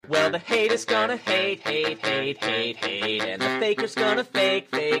Well, the haters gonna hate, hate, hate, hate, hate, and the faker's gonna fake,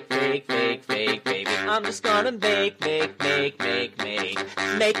 fake, fake, fake, fake, baby. I'm just gonna make, making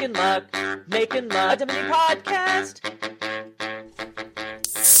luck, a Dimity podcast.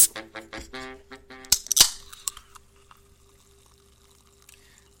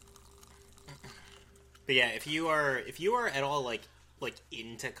 But yeah, if you are at all like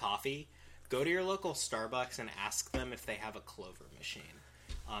into coffee, go to your local Starbucks and ask them if they have a Clover machine.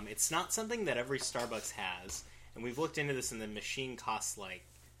 It's not something that every Starbucks has, and we've looked into this, and the machine costs like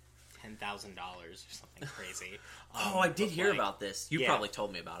 $10,000 or something crazy. I did hear about this. You probably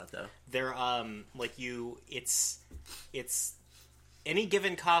told me about it though. They're it's any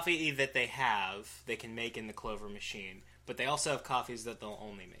given coffee that they have, they can make in the Clover machine, but they also have coffees that they'll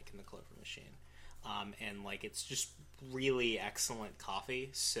only make in the Clover machine. And like it's just really excellent coffee.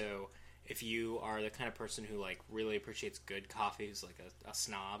 So if you are the kind of person who like really appreciates good coffee, who's like a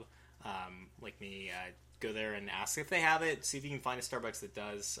snob like me, go there and ask if they have it. See if you can find a Starbucks that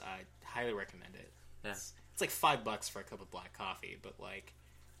does. I highly recommend it. Yeah. It's like $5 for a cup of black coffee, but like,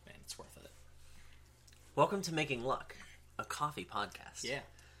 man, it's worth it. Welcome to Making Luck, a coffee podcast. Yeah.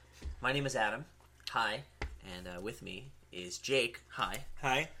 My name is Adam. Hi. And with me is Jake. Hi.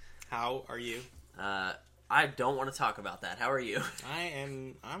 Hi. How are you? I don't want to talk about that. How are you?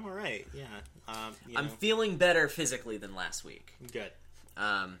 I'm all right. Yeah. I'm feeling better physically than last week. Good.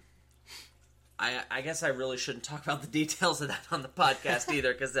 I guess I really shouldn't talk about the details of that on the podcast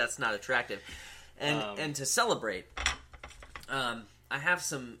either, because that's not attractive. And to celebrate, I have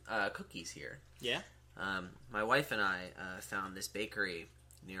some cookies here. Yeah. My wife and I found this bakery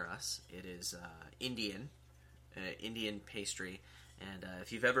near us. It is Indian pastry. And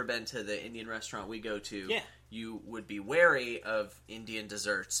if you've ever been to the Indian restaurant we go to, you would be wary of Indian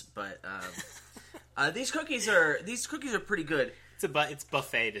desserts. But these cookies are pretty good. It's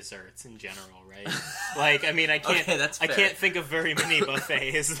buffet desserts in general, right? Like, I mean, I can't okay, that's fair. I can't think of very many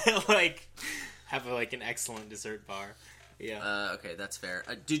buffets that like have like an excellent dessert bar. Yeah. Okay, that's fair.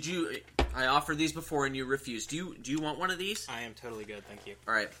 I offered these before and you refused. Do you want one of these? I am totally good, thank you.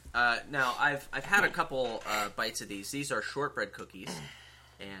 All right. Now I've had a couple bites of these. These are shortbread cookies,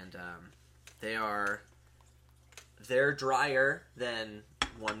 and they're drier than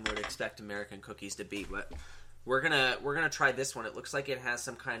one would expect American cookies to be. But we're gonna try this one. It looks like it has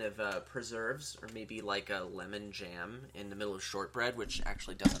some kind of preserves or maybe like a lemon jam in the middle of shortbread, which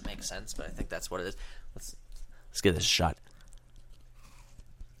actually doesn't make sense, but I think that's what it is. Let's give this a shot.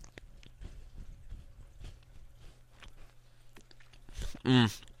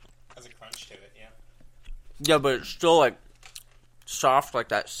 Has a crunch to it, yeah. Yeah, but it's still like soft, like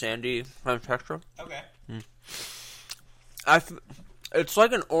that sandy kind of texture. Okay. It's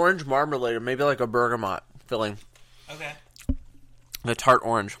like an orange marmalade, or maybe like a bergamot filling. Okay. The tart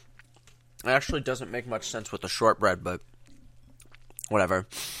orange. It actually doesn't make much sense with the shortbread, but whatever.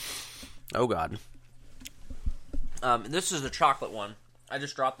 Oh god. This is the chocolate one. I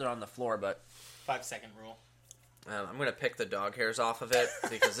just dropped it on the floor, but 5-second rule. I'm going to pick the dog hairs off of it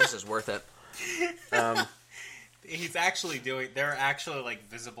because this is worth it. He's actually there are actually like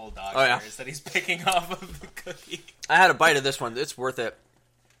visible dog hairs that he's picking off of the cookie. I had a bite of this one. It's worth it.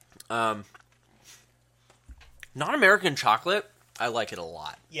 Non-American chocolate, I like it a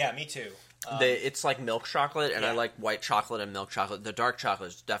lot. Yeah, me too. It's like milk chocolate, and I like white chocolate and milk chocolate. The dark chocolate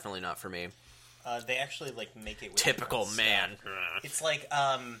is definitely not for me. They actually like make it with typical man. It's like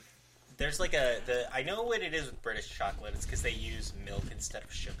there's like I know what it is with British chocolate. It's because they use milk instead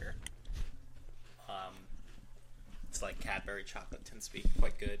of sugar. It's like Cadbury chocolate tends to be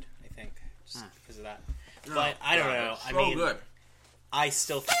quite good, I think, just because of that. But I don't know. I mean, good. I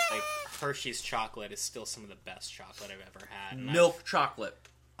still think like Hershey's chocolate is still some of the best chocolate I've ever had. And milk chocolate.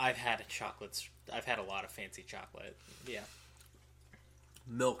 I've had a lot of fancy chocolate. Yeah.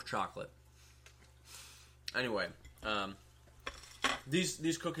 Milk chocolate. Anyway,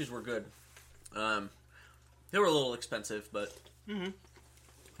 these cookies were good. They were a little expensive, but we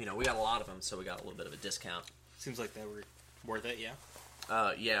got a lot of them, so we got a little bit of a discount. Seems like they were worth it, yeah.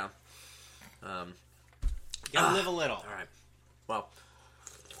 Yeah. Gotta live a little. All right. Well.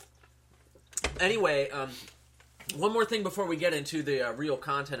 Anyway, one more thing before we get into the real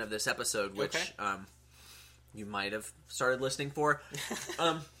content of this episode, which you might have started listening for.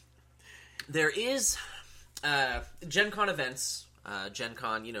 There is Gen Con events. Gen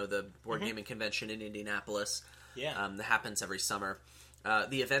Con, the board gaming convention in Indianapolis. Yeah. That happens every summer.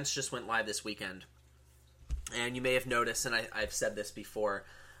 The events just went live this weekend. And you may have noticed, and I've said this before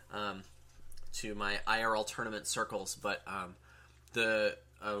to my IRL tournament circles, but the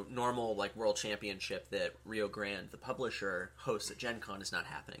a normal like world championship that Rio Grande, the publisher, hosts at Gen Con is not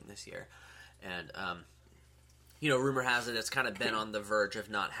happening this year. And, rumor has it it's kind of been on the verge of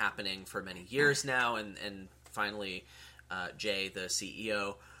not happening for many years now. And finally, Jay, the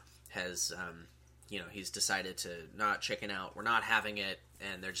CEO, has, he's decided to not chicken out. We're not having it,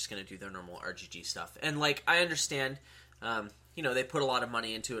 and they're just going to do their normal RGG stuff. And, like, I understand, they put a lot of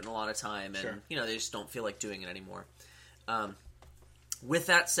money into it and a lot of time, and, sure. They just don't feel like doing it anymore. With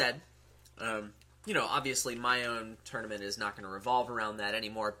that said, obviously my own tournament is not going to revolve around that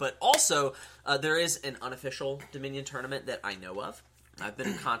anymore, but also there is an unofficial Dominion tournament that I know of. I've been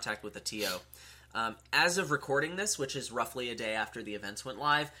in contact with the TO. As of recording this, which is roughly a day after the events went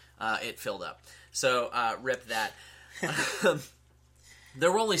live, it filled up. So, rip that.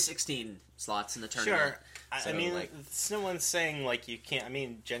 There were only 16 slots in the tournament. Sure. So, no one's saying, like, you can't... I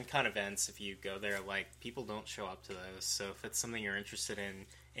mean, Gen Con events, if you go there, like, people don't show up to those. So if it's something you're interested in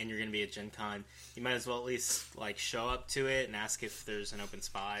and you're going to be at Gen Con, you might as well at least, like, show up to it and ask if there's an open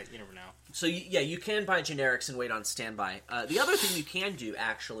spot. You never know. So, you can buy generics and wait on standby. The other thing you can do,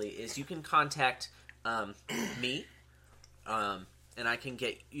 actually, is you can contact me, and I can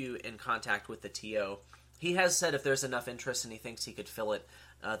get you in contact with the TO. He has said if there's enough interest and he thinks he could fill it,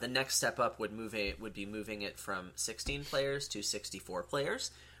 the next step up would be moving it from 16 players to 64 players,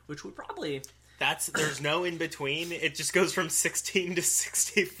 which would probably... There's no in between. It just goes from 16 to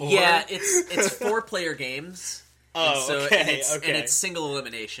 64. Yeah, it's 4-player games. Oh, okay. And it's single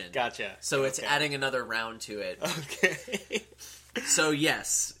elimination. Gotcha. So it's adding another round to it. Okay. So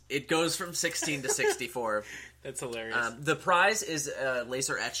yes, it goes from 16 to 64. That's hilarious. The prize is a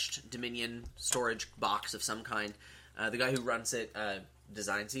laser-etched Dominion storage box of some kind. The guy who runs it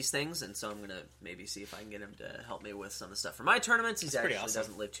designs these things, and so I'm going to maybe see if I can get him to help me with some of the stuff for my tournaments. He actually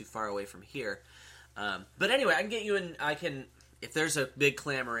doesn't live too far away from here. But anyway, I can get you in... If there's a big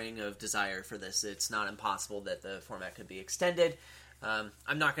clamoring of desire for this, it's not impossible that the format could be extended.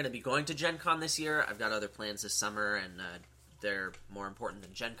 I'm not going to be going to Gen Con this year. I've got other plans this summer, and they're more important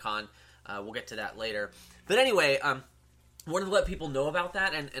than Gen Con. We'll get to that later. But anyway, I wanted to let people know about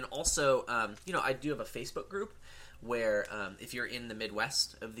that, and also, I do have a Facebook group where if you're in the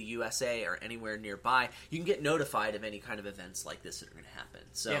Midwest of the USA or anywhere nearby, you can get notified of any kind of events like this that are going to happen.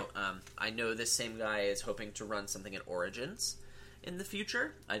 So I know this same guy is hoping to run something at Origins in the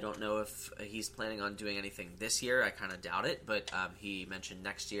future. I don't know if he's planning on doing anything this year. I kind of doubt it, but he mentioned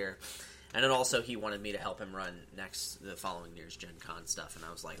next year. And then also he wanted me to help him run the following year's Gen Con stuff, and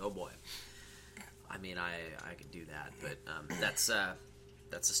I was like, oh boy. I mean, I can do that, but that's a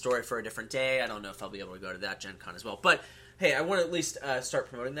story for a different day. I don't know if I'll be able to go to that Gen Con as well. But, hey, I want to at least start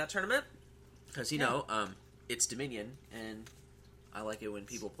promoting that tournament, because, it's Dominion, and I like it when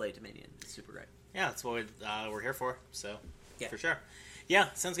people play Dominion. It's super great. Yeah, that's what we're here for, so, for sure. Yeah,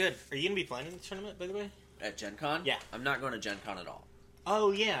 sounds good. Are you going to be playing in the tournament, by the way? At Gen Con? Yeah. I'm not going to Gen Con at all.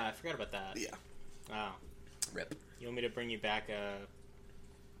 Oh, yeah, I forgot about that. Yeah. Wow. Rip. You want me to bring you back a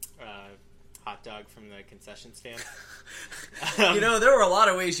hot dog from the concession stand? There were a lot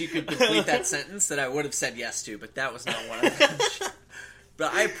of ways you could complete that sentence that I would have said yes to, but that was not one of them.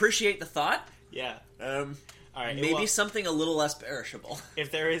 But I appreciate the thought. Yeah. All right. Maybe something a little less perishable.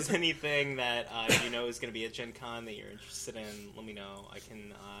 If there is anything that is going to be at Gen Con that you're interested in, let me know. I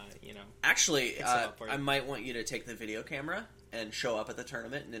can, Actually, I might want you to take the video camera and show up at the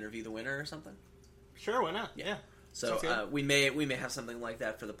tournament and interview the winner or something. Sure, why not? Yeah. So we may have something like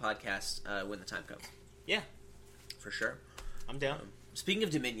that for the podcast when the time comes. Yeah, for sure. I'm down. Speaking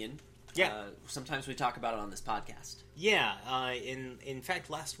of Dominion, sometimes we talk about it on this podcast. Yeah, in fact,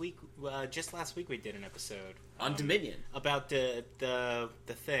 just last week we did an episode on Dominion about the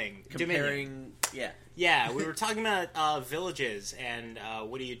thing comparing. Dominion. Yeah, we were talking about villages and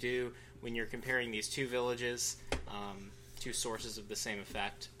what do you do when you're comparing these two villages, two sources of the same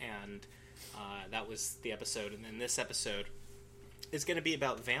effect, and. That was the episode, and then this episode is going to be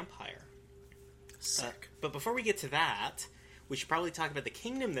about Vampire. Sick. But before we get to that, we should probably talk about the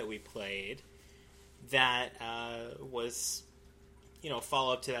kingdom that we played that was, a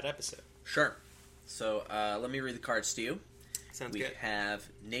follow-up to that episode. Sure. So let me read the cards to you. Sounds good. We have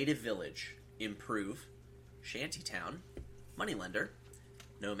Native Village, Improve, Shantytown, Moneylender,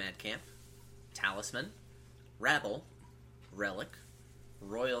 Nomad Camp, Talisman, Rabble, Relic,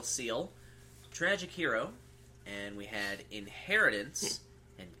 Royal Seal, Tragic Hero, and we had Inheritance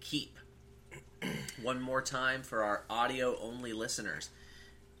and Keep. One more time for our audio-only listeners.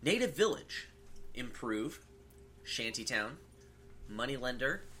 Native Village, Improve, Shantytown,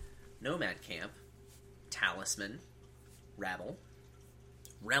 Moneylender, Nomad Camp, Talisman, Rabble,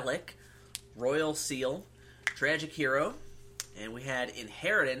 Relic, Royal Seal, Tragic Hero, And we had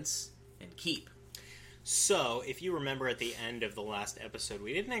Inheritance and Keep. So, if you remember at the end of the last episode,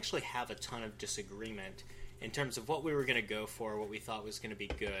 we didn't actually have a ton of disagreement in terms of what we were going to go for, what we thought was going to be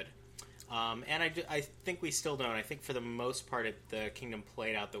good. And I think we still don't. I think for the most part, the kingdom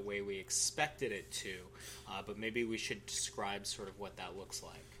played out the way we expected it to. But maybe we should describe sort of what that looks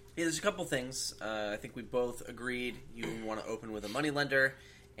like. Yeah, there's a couple things. I think we both agreed you want to open with a moneylender,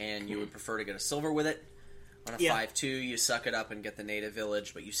 and you would prefer to get a silver with it. On a 5-2, you suck it up and get the native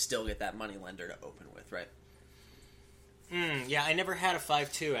village, but you still get that moneylender to open with, right? Yeah, I never had a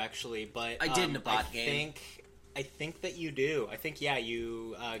 5-2, actually, but I did in a bot game. I think that you do. I think,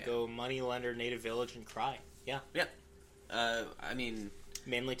 you go moneylender, native village, and cry. Yeah. Yeah. I mean...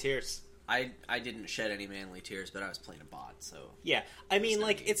 Manly tears. I didn't shed any manly tears, but I was playing a bot, so... Yeah, I mean,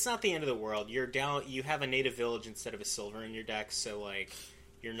 it's not the end of the world. You have a native village instead of a silver in your deck, so,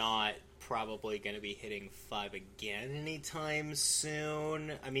 you're not probably going to be hitting 5 again anytime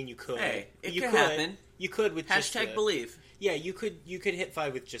soon. I mean, you could. Hey, it could happen. You could with Hashtag believe. Yeah, you could hit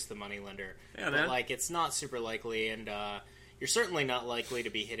 5 with just the moneylender. Yeah, man. But, it's not super likely, and you're certainly not likely to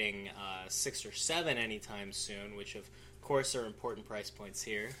be hitting 6 or 7 anytime soon, which, of course, are important price points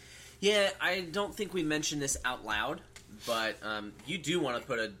here. Yeah, I don't think we mentioned this out loud, but you do want to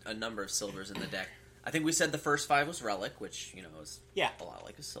put a number of silvers in the deck. I think we said the first 5 was Relic, which, is a lot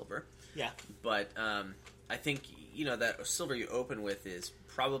like a silver. Yeah. But I think, that silver you open with is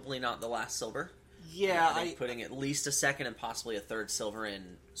probably not the last silver. Yeah, I think putting at least a second and possibly a third silver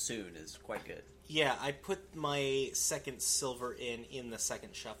in soon is quite good. Yeah, I put my second silver in the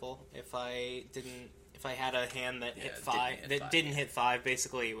second shuffle. If I had a hand that didn't hit 5,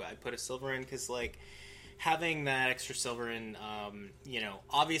 basically I put a silver in because having that extra silver in,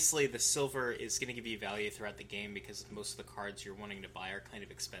 obviously the silver is going to give you value throughout the game because most of the cards you're wanting to buy are kind of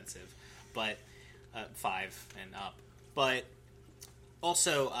expensive, but 5 and up. But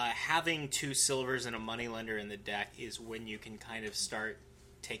also, having 2 silvers and a moneylender in the deck is when you can kind of start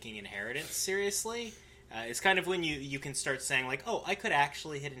taking Inheritance seriously. It's kind of when you can start saying, I could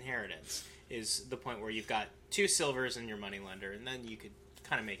actually hit Inheritance, is the point where you've got 2 silvers and your moneylender, and then you could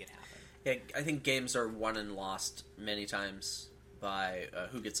kind of make it happen. Yeah, I think games are won and lost many times by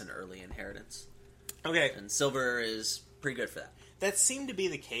who gets an early inheritance. Okay. And silver is pretty good for that. That seemed to be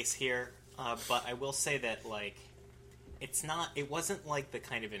the case here, but I will say that, it wasn't like the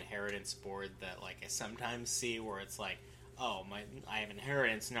kind of inheritance board that, I sometimes see where it's I have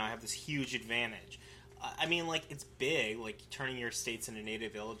inheritance, now I have this huge advantage. I mean, it's big, turning your states into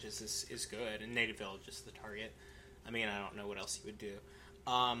native villages is good, and native village is the target. I mean, I don't know what else you would do.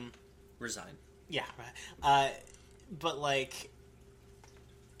 Resign. Yeah. But,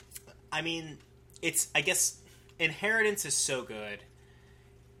 I mean, I guess, Inheritance is so good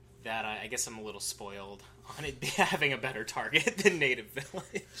that I guess I'm a little spoiled on it having a better target than Native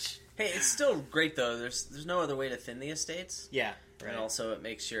Village. Hey, it's still great, though. There's no other way to thin the estates. Yeah, right. And also it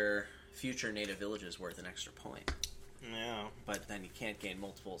makes your future native villages worth an extra point. No. But then you can't gain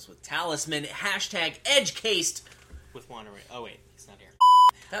multiples with Talisman. Hashtag edge-cased. With Wandering... Oh, wait. He's not here.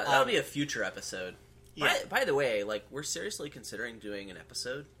 That'll be a future episode. Yeah. By the way, we're seriously considering doing an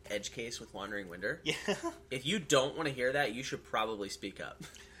episode, Edge Case with Wandering Winder. Yeah. If you don't want to hear that, you should probably speak up.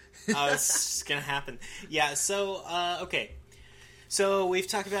 It's gonna happen. Yeah, so, okay. So, we've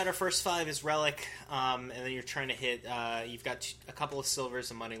talked about our first 5 is Relic, and then you're trying to hit, you've got a couple of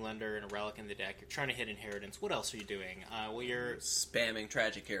silvers, a moneylender, and a Relic in the deck. You're trying to hit Inheritance. What else are you doing? You're... Spamming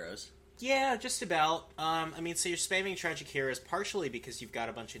Tragic Heroes. Yeah, just about. So you're spamming Tragic Heroes partially because you've got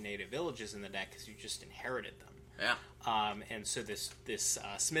a bunch of native villages in the deck because you just inherited them. Yeah. And so this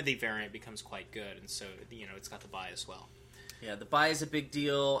Smithy variant becomes quite good, and so, it's got the buy as well. Yeah, the buy is a big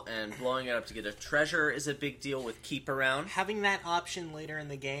deal, and blowing it up to get a treasure is a big deal with Keep around. Having that option later in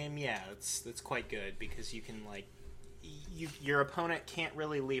the game, yeah, that's quite good because you can, your opponent can't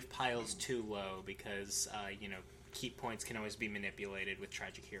really leave piles too low because, Keep points can always be manipulated with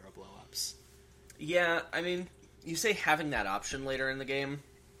Tragic Hero blow-ups. Yeah, I mean, you say having that option later in the game.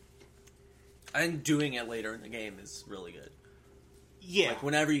 I think doing it later in the game is really good. Yeah.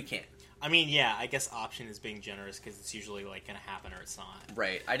 Whenever you can. I mean, yeah, I guess option is being generous because it's usually, going to happen or it's not.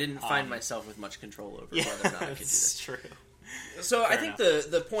 Right. I didn't find myself with much control over whether or not I could do this. That's true. So I think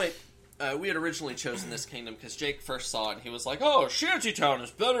the point... we had originally chosen this kingdom because Jake first saw it and he was like, oh, Shantytown is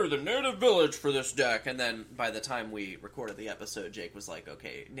better than Native Village for this deck. And then by the time we recorded the episode, Jake was like,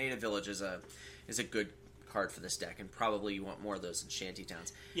 okay, Native Village is a good card for this deck, and probably you want more of those in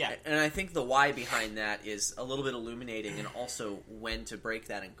Shantytowns. Yeah. And I think the why behind that is a little bit illuminating, and also when to break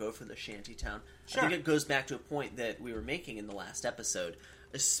that and go for the Shantytown. Sure. I think it goes back to a point that we were making in the last episode,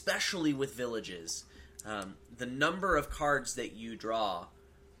 especially with villages. the number of cards that you draw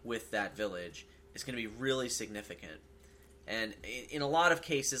with that village is going to be really significant. And in a lot of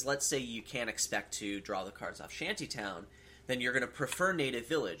cases, let's say you can't expect to draw the cards off Shantytown, then you're going to prefer Native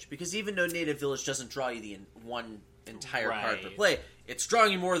Village. Because even though Native Village doesn't draw you the one entire card per play, it's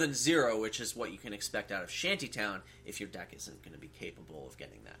drawing you more than 0, which is what you can expect out of Shantytown if your deck isn't going to be capable of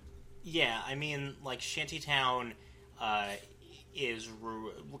getting that. Yeah, I mean, like, Shantytown kind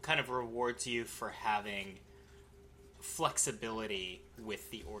of rewards you for having flexibility with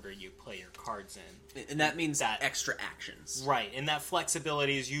the order you play your cards in. And that means that extra actions. Right, and that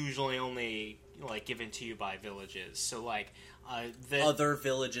flexibility is usually only, like, given to you by villages. So, like, the other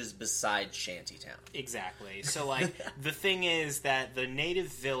villages besides Shantytown. Exactly. So, like, the thing is that the native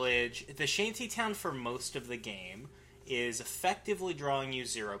village, the Shantytown for most of the game, is effectively drawing you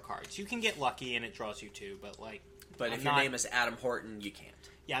 0 cards. You can get lucky and it draws you 2, but, like... But if your name is Adam Horton, you can't.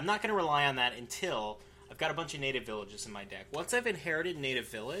 Yeah, I'm not going to rely on that until I've got a bunch of native villages in my deck. Once I've inherited native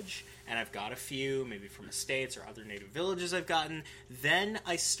village, and I've got a few, maybe from estates or other native villages I've gotten, then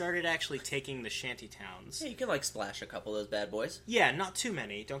I started actually taking the Shantytowns. Yeah, you can, like, splash a couple of those bad boys. Yeah, not too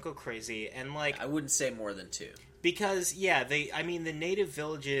many. Don't go crazy. And, like... I wouldn't say more than 2. Because, yeah, the native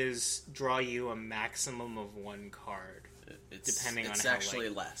villages draw you a maximum of 1 card. Depending on how, it's actually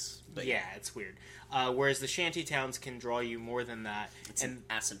less. But yeah, it's weird. Whereas the Shantytowns can draw you more than that. It's an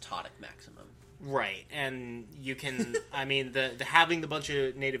asymptotic maximum. Right, and you can... I mean, the having the bunch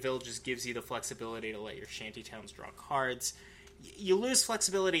of native villages gives you the flexibility to let your Shantytowns draw cards. You lose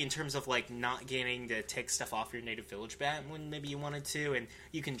flexibility in terms of, like, not getting to take stuff off your native village bat when maybe you wanted to, and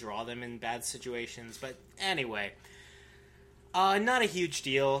you can draw them in bad situations. But anyway... not a huge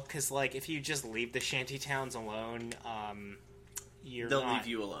deal, because, like, if you just leave the Shantytowns alone, they'll leave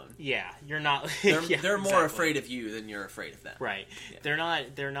you alone. Yeah, you're not... They're more afraid of you than you're afraid of them. Right. Yeah.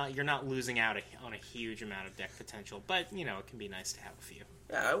 You're not losing out on a huge amount of deck potential, but, you know, it can be nice to have a few.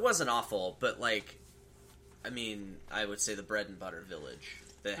 Yeah, it wasn't awful, but, like, I mean, I would say the bread and butter village,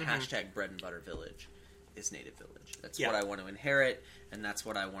 the hashtag bread and butter village, is native village. That's what I want to inherit, and that's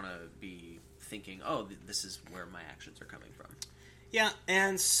what I want to be thinking, oh, this is where my actions are coming from. Yeah,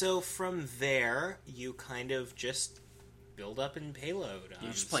 and so from there, you kind of just build up in payload. You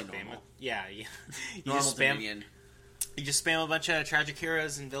just play normal. Yeah. Normal Dominion. You just spam a bunch of tragic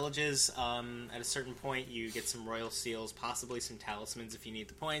heroes and villages. At a certain point, you get some royal seals, possibly some talismans if you need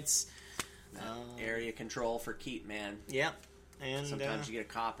the points. Area control for keep, man. Yeah. And sometimes you get a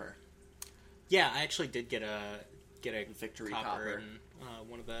copper. Yeah, I actually did get a victory copper in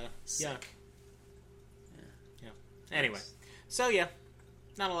one of the... Sick. Yeah. Anyway. So, yeah,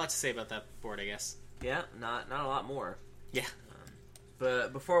 not a lot to say about that board, I guess. Yeah, not a lot more. Yeah.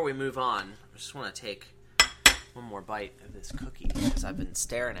 But before we move on, I just want to take one more bite of this cookie, because I've been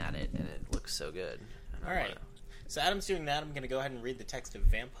staring at it, and it looks so good. All right. So Adam's doing that. I'm going to go ahead and read the text of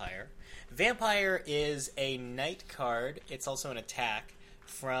Vampire. Vampire is a knight card. It's also an attack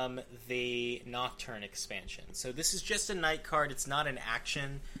from the Nocturne expansion. So this is just a knight card. It's not an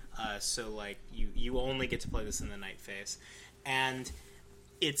action. So, like, you only get to play this in the knight phase. And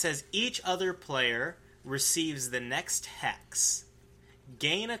it says each other player receives the next hex.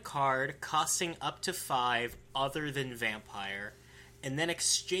 Gain a card costing up to 5 other than Vampire, and then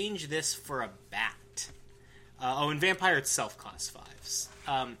exchange this for a bat. And Vampire itself costs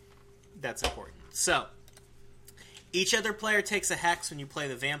 5s. That's important. So, each other player takes a hex when you play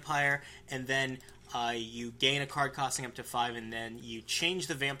the Vampire, and then you gain a card costing up to 5, and then you change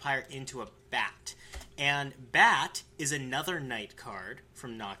the Vampire into a bat. And Bat is another knight card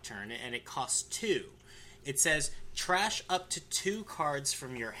from Nocturne, and it costs 2. It says, trash up to 2 cards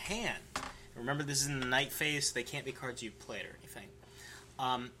from your hand. Remember, this is in the knight phase, so they can't be cards you've played or anything.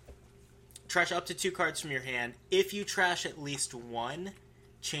 Trash up to 2 cards from your hand. If you trash at least 1,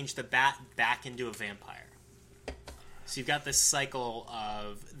 change the Bat back into a Vampire. So you've got this cycle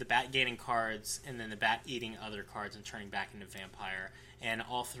of the Bat gaining cards, and then the Bat eating other cards and turning back into Vampire. And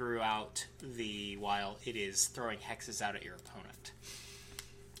all throughout the while, it is throwing hexes out at your opponent.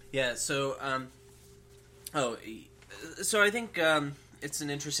 Yeah, so, so I think it's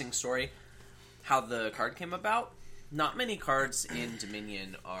an interesting story how the card came about. Not many cards in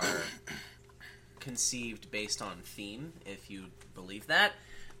Dominion are conceived based on theme, if you believe that.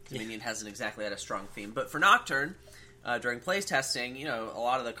 Dominion hasn't exactly had a strong theme. But for Nocturne, during playtesting, you know, a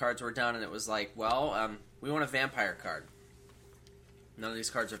lot of the cards were done, and it was like, well, we want a vampire card. None of these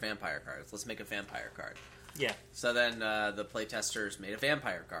cards are vampire cards. Let's make a vampire card. Yeah. So then the playtesters made a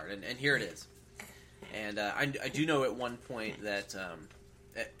vampire card, and here it is. And I do know at one point that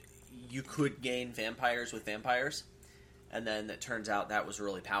you could gain vampires with vampires. and then it turns out that was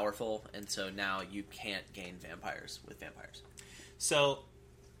really powerful, and so now you can't gain vampires with vampires. So,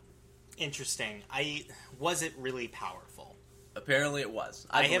 interesting. Was it really powerful? Apparently it was.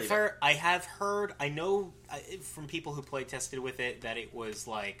 I have heard, I know from people who play tested with it that it was,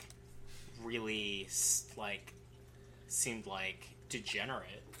 like, really, like, seemed like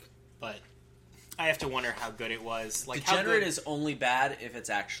degenerate, but I have to wonder how good it was. Like, degenerate is only bad if it's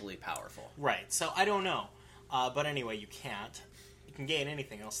actually powerful. Right, so I don't know. But anyway, you can't. You can gain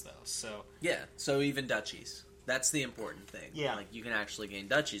anything else, though, so... Yeah, so even duchies. That's the important thing. Yeah. Like, you can actually gain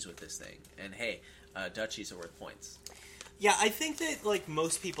duchies with this thing. And hey, duchies are worth points. Yeah, I think that, like,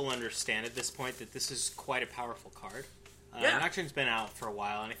 most people understand at this point that this is quite a powerful card. Nocturne's been out for a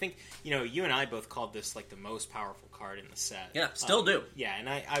while, and I think, you and I both called this, like, the most powerful card in the set. Yeah, still do. Yeah, and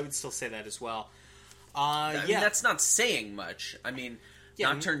I would still say that as well. I mean, that's not saying much. I mean,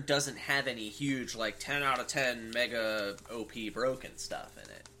 Nocturne doesn't have any huge, like, 10 out of 10 mega OP broken stuff in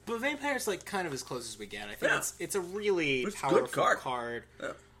it. But Vampire's, like, kind of as close as we get. I think it's a really powerful card.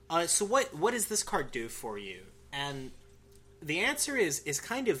 Yeah. So what does this card do for you? And the answer is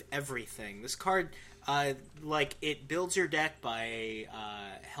kind of everything. This card, it builds your deck by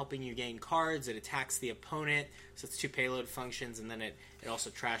helping you gain cards. It attacks the opponent, so it's 2 payload functions, and then it also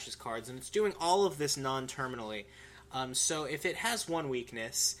trashes cards. And it's doing all of this non-terminally. So if it has one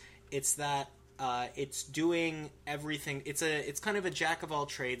weakness, it's that it's doing everything. It's kind of a jack of all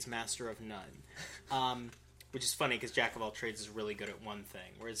trades, master of none. Which is funny because Jack of all trades is really good at one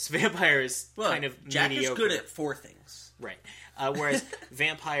thing, whereas Vampire is kind of Jack mediocre. is good at 4 things. Right. Whereas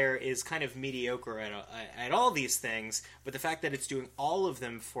Vampire is kind of mediocre at all these things, but the fact that it's doing all of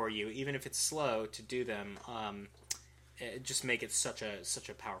them for you, even if it's slow to do them, it just make it such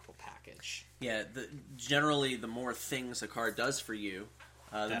a powerful package. Yeah, generally the more things a card does for you,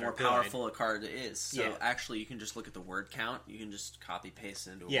 the more powerful a card is. So actually you can just look at the word count. You can just copy-paste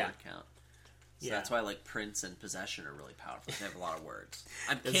it into a word count. So that's why, like, Prince and Possession are really powerful. They have a lot of words.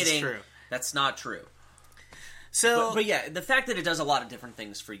 I'm kidding. True. That's not true. So, but yeah, the fact that it does a lot of different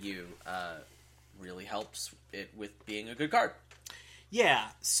things for you really helps it with being a good card. Yeah.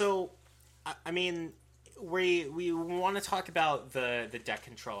 So, I mean, we want to talk about the deck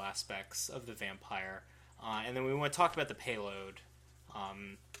control aspects of the Vampire, and then we want to talk about the payload.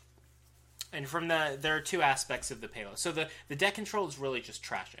 And from there are 2 aspects of the payload. So the deck control is really just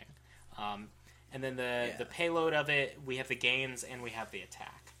trashing. And then the payload of it, we have the gains and we have the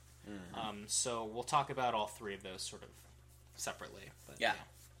attack. Mm-hmm. So we'll talk about all 3 of those sort of separately. But, yeah.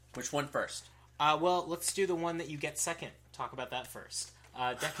 Which one first? Well, let's do the one that you get second. Talk about that first.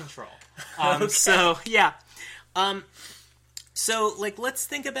 Deck control. Okay. So, yeah. So, like, let's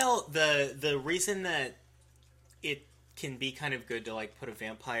think about the reason that it can be kind of good to, like, put a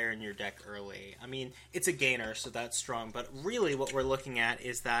Vampire in your deck early. I mean, it's a gainer, so that's strong. But really what we're looking at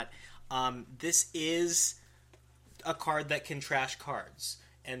is that this is a card that can trash cards.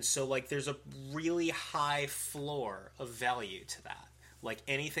 And so, like, there's a really high floor of value to that. Like,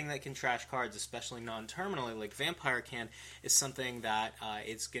 anything that can trash cards, especially non-terminally, like Vampire can, is something that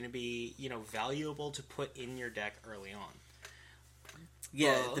it's going to be, valuable to put in your deck early on.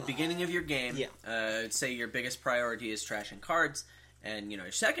 Yeah, at the beginning of your game, say your biggest priority is trashing cards, and,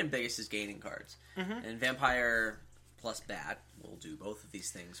 your second biggest is gaining cards. Mm-hmm. And Vampire plus Bat will do both of these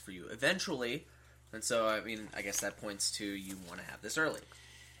things for you eventually. And so, I mean, I guess that points to you want to have this early.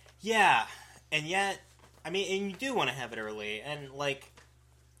 Yeah, and yet, I mean, and you do want to have it early, and, like,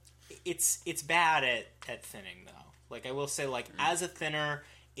 it's bad at thinning, though. Like, I will say, like, as a thinner,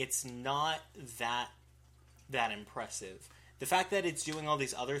 it's not that impressive. The fact that it's doing all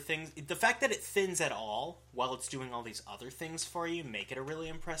these other things, the fact that it thins at all while it's doing all these other things for you make it a really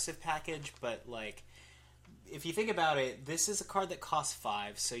impressive package, but, like, if you think about it, this is a card that costs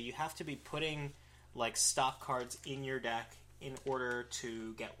 5, so you have to be putting, like, stock cards in your deck in order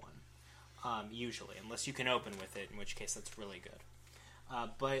to get one. Usually, unless you can open with it, in which case that's really good.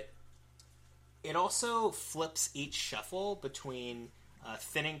 But it also flips each shuffle between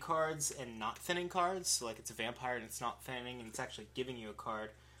thinning cards and not thinning cards. So, like, it's a Vampire and it's not thinning, and it's actually giving you a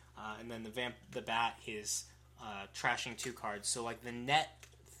card. And then the Bat is trashing 2 cards. So, like, the net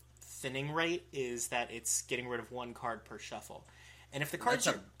thinning rate is that it's getting rid of 1 card per shuffle. And if the cards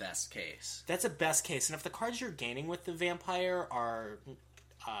that's a best case. That's a best case. And if the cards you're gaining with the Vampire are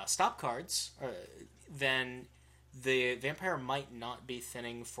stop cards, then the Vampire might not be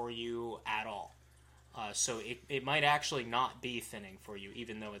thinning for you at all. So it might actually not be thinning for you,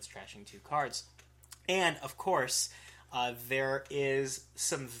 even though it's trashing 2 cards. And, of course, there is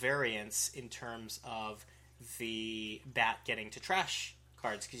some variance in terms of the Bat getting to trash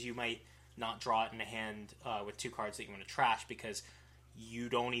cards, because you might not draw it in a hand with 2 cards that you want to trash, because you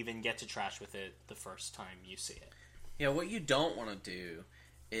don't even get to trash with it the first time you see it. Yeah, what you don't want to do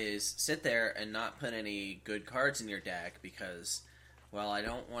is sit there and not put any good cards in your deck because, well, I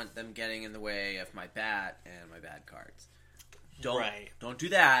don't want them getting in the way of my bat and my bad cards. Don't do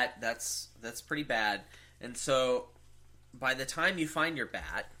that. That's pretty bad. And so by the time you find your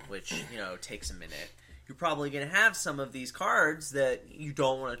bat, which, takes a minute, you're probably going to have some of these cards that you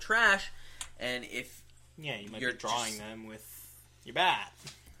don't want to trash, and if you might be drawing them with your bat.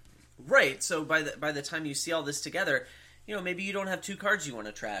 Right, so by the time you see all this together, maybe you don't have 2 cards you want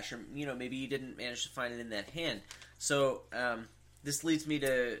to trash, or, maybe you didn't manage to find it in that hand. So, this leads me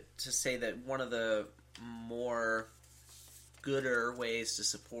to say that one of the more gooder ways to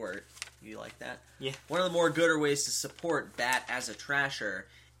support, you like that? Yeah. One of the more gooder ways to support bat as a trasher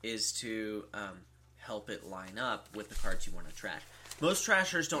is to help it line up with the cards you want to trash. Most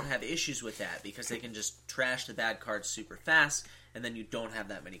trashers don't have issues with that because they can just trash the bad cards super fast, and then you don't have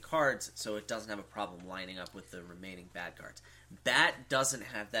that many cards, so it doesn't have a problem lining up with the remaining bad cards. Bat doesn't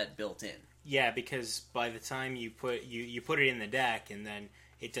have that built in. Yeah, because by the time you put it in the deck, and then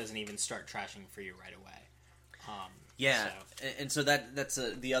it doesn't even start trashing for you right away. And so that's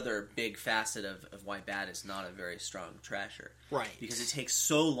the other big facet of why bat is not a very strong trasher. Right. Because it takes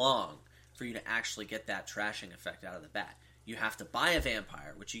so long for you to actually get that trashing effect out of the bat. You have to buy a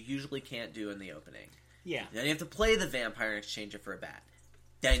vampire, which you usually can't do in the opening. Yeah. Then you have to play the vampire and exchange it for a bat.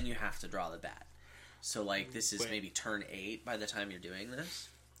 Then you have to draw the bat. So, this is maybe turn 8 by the time you're doing this?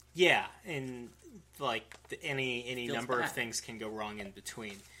 Yeah, and, any number bad. of things can go wrong in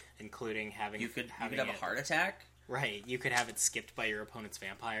between, including having... You could have a heart attack? Right, you could have it skipped by your opponent's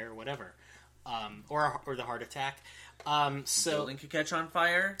vampire or whatever. Or the heart attack. Building could catch on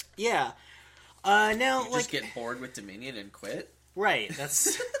fire? Yeah. Now, you just get bored with Dominion and quit? Right,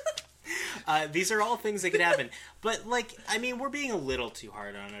 that's... these are all things that could happen. But, we're being a little too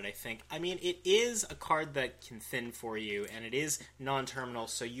hard on it, I think. It is a card that can thin for you, and it is non-terminal,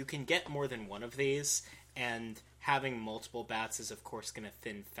 so you can get more than one of these, and having multiple bats is, of course, going to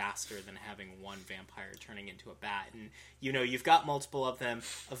thin faster than having one vampire turning into a bat. And, you've got multiple of them.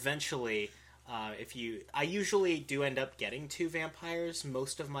 Eventually... I usually do end up getting 2 vampires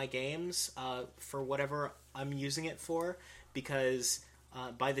most of my games for whatever I'm using it for, because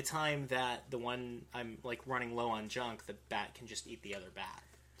by the time that the one I'm running low on junk, the bat can just eat the other bat.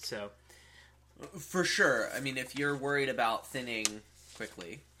 So, for sure. If you're worried about thinning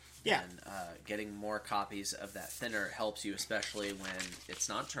quickly, then getting more copies of that thinner helps you, especially when it's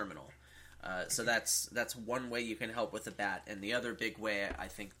not terminal. So that's one way you can help with the bat, and the other big way I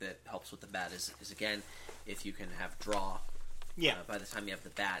think that helps with the bat is again, if you can have draw. Yeah. By the time you have the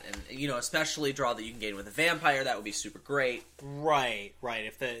bat, and especially draw that you can gain with a vampire, that would be super great. Right.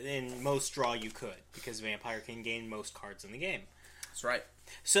 In most draw you could, because vampire can gain most cards in the game. That's right.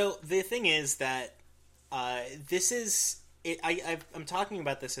 So the thing is that this is I'm talking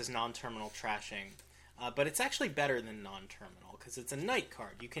about this as non-terminal trashing, but it's actually better than non-terminal. Because it's a night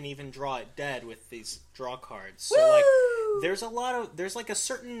card. You can even draw it dead with these draw cards. So, there's a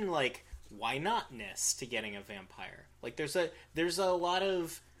certain, why not-ness to getting a vampire. There's a lot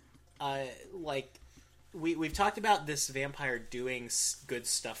of, we've talked about this vampire doing good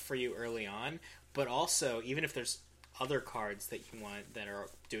stuff for you early on, but also, even if there's other cards that you want that are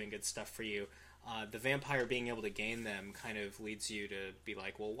doing good stuff for you, the vampire being able to gain them kind of leads you to be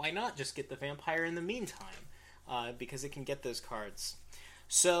like, well, why not just get the vampire in the meantime? Because it can get those cards.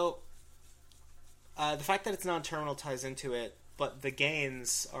 So, the fact that it's non-terminal ties into it, but the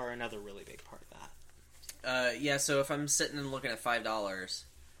gains are another really big part of that. So if I'm sitting and looking at $5,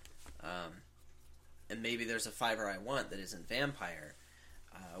 and maybe there's a fiver I want that isn't vampire,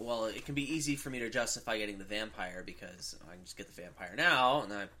 it can be easy for me to justify getting the vampire because I can just get the vampire now, and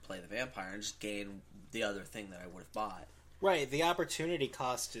then I play the vampire and just gain the other thing that I would have bought. Right, the opportunity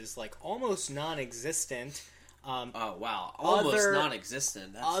cost is almost non-existent. Almost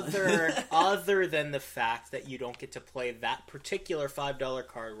non-existent. Other than the fact that you don't get to play that particular $5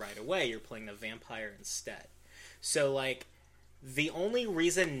 card right away, you're playing the vampire instead. So, the only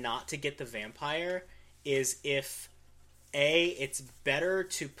reason not to get the vampire is if, A, it's better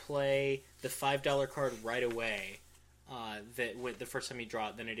to play the $5 card right away, the first time you draw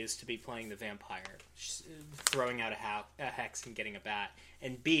it, than it is to be playing the vampire, throwing out a hex and getting a bat.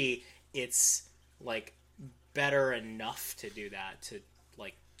 And B, it's, better enough to do that to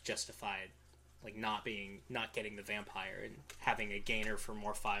justify not getting the vampire and having a gainer for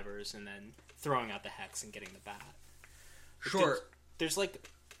more fivers and then throwing out the hex and getting the bat. Sure. There's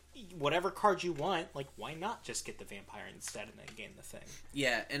whatever card you want, like, why not just get the vampire instead and then gain the thing?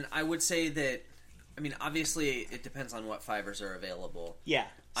 Yeah, and I would say that, I mean, obviously it depends on what fivers are available. Yeah,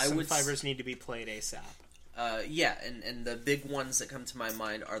 some fivers need to be played ASAP. Yeah, and the big ones that come to my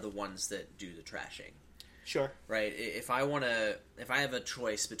mind are the ones that do the trashing. Sure. Right? If I have a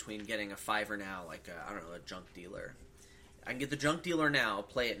choice between getting a fiver now, like, I don't know, a junk dealer, I can get the junk dealer now,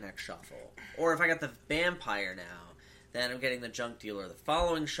 play it next shuffle. Or if I got the vampire now, then I'm getting the junk dealer the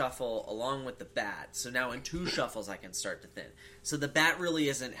following shuffle along with the bat. So now in 2 shuffles I can start to thin. So the bat really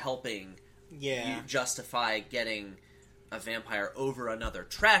isn't helping you justify getting a vampire over another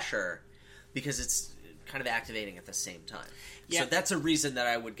trasher because it's kind of activating at the same time. Yeah. So that's a reason that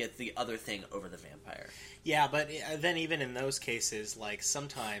I would get the other thing over the vampire. Yeah, but then even in those cases, like,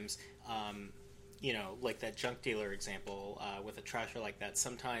 sometimes, like that junk dealer example with a trasher like that,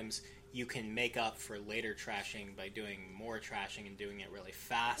 sometimes you can make up for later trashing by doing more trashing and doing it really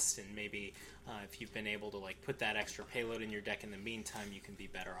fast, and maybe if you've been able to, like, put that extra payload in your deck in the meantime, you can be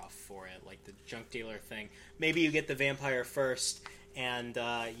better off for it. Like the junk dealer thing, maybe you get the vampire first, and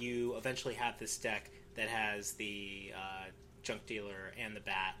you eventually have this deck that has the junk dealer and the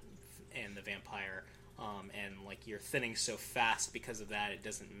bat and the vampire, and, like, you're thinning so fast because of that, it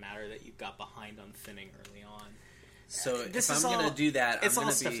doesn't matter that you got behind on thinning early on. So if I'm going to do that, it's all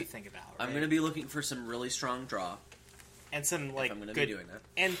stuff to think about. Right? I'm going to be looking for some really strong draw, and some, like, I'm going to good be doing that,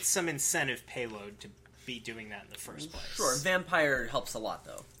 and some incentive payload to be doing that in the first place. Sure, vampire helps a lot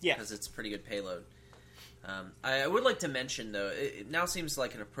though, because it's pretty good payload. I would like to mention though, it now seems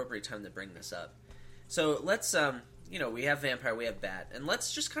like an appropriate time to bring this up. So let's, we have vampire, we have bat, and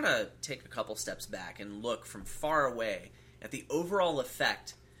let's just kind of take a couple steps back and look from far away at the overall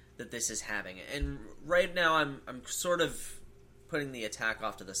effect that this is having. And right now I'm sort of putting the attack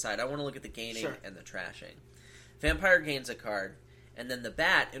off to the side. I want to look at the gaining and the trashing. Vampire gains a card, and then the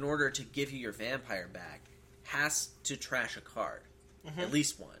bat, in order to give you your vampire back, has to trash a card. At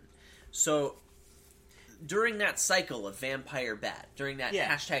least one. So during that cycle of vampire bat, during that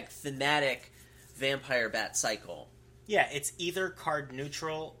hashtag thematic vampire bat cycle, it's either card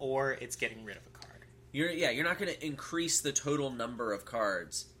neutral or it's getting rid of a card. You're not going to increase the total number of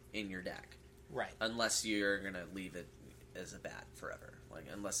cards in your deck, right? Unless you're going to leave it as a bat forever, like,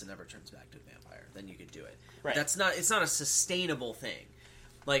 unless it never turns back to a vampire, then you could do it. Right. It's not a sustainable thing.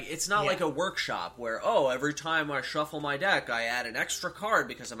 Like, it's not like a workshop where, every time I shuffle my deck, I add an extra card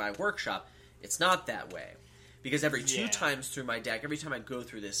because of my workshop. It's not that way. Because every 2 times through my deck, every time I go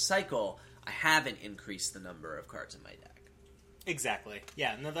through this cycle, I haven't increased the number of cards in my deck. Exactly.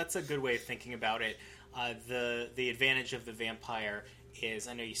 Yeah, no, that's a good way of thinking about it. The advantage of the vampire is,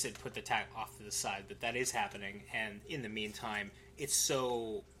 I know you said put the attack off to the side, but that is happening, and in the meantime, it's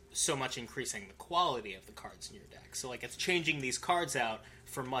so much increasing the quality of the cards in your deck. So, like, it's changing these cards out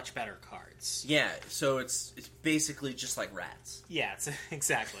for much better cards. Yeah, so it's basically just like rats. Yeah, it's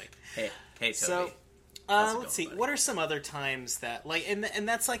exactly. Hey, Toby. So, let's see. Buddy? What are some other times that, like, and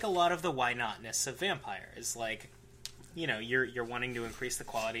that's like a lot of the why notness of vampire is, like, you're wanting to increase the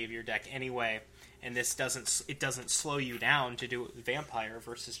quality of your deck anyway. And this doesn't slow you down to do it with vampire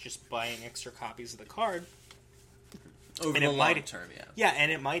versus just buying extra copies of the card over the long term. Yeah,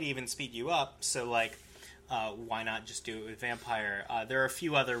 and it might even speed you up. So, like, why not just do it with vampire? There are a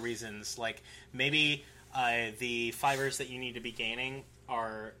few other reasons, like maybe the fivers that you need to be gaining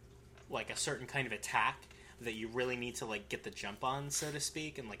are like a certain kind of attack that you really need to, like, get the jump on, so to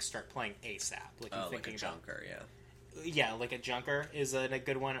speak, and, like, start playing ASAP. Like, like a junker, Yeah, like a junker is a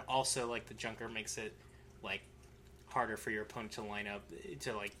good one. Also, like, the junker makes it, like, harder for your opponent to line up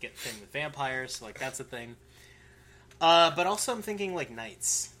to, like, get thin with vampires. So, like, that's a thing. But also I'm thinking, like,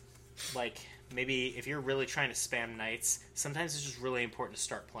 knights. Like, maybe if you're really trying to spam knights, sometimes it's just really important to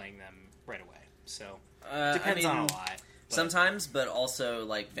start playing them right away. So, depends on a lot. Sometimes, but also,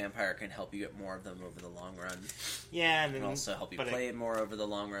 like, vampire can help you get more of them over the long run. Yeah, and then, also help you play it more over the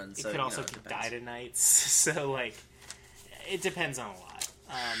long run. So, it could also die to knights. So, like, it depends on a lot.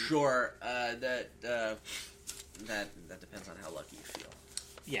 Sure, that depends on how lucky you feel.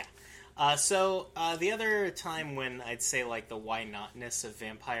 Yeah. So the other time when I'd say, like, the why notness of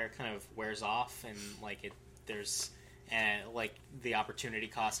vampire kind of wears off, and, like, there's like, the opportunity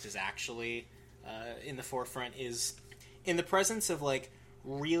cost is actually in the forefront, is in the presence of, like,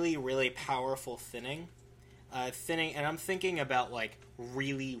 really, really powerful thinning. And I'm thinking about, like,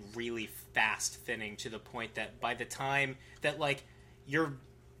 really, really fast thinning to the point that by the time that, like, your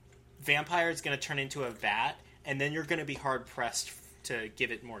vampire is going to turn into a bat, and then you're going to be hard-pressed to give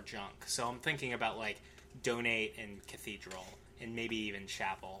it more junk. So I'm thinking about, like, Donate and Cathedral, and maybe even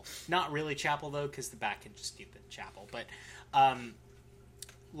Chapel. Not really Chapel, though, because the bat can just do the Chapel. But,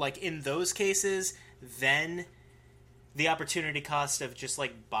 like, in those cases, then the opportunity cost of just,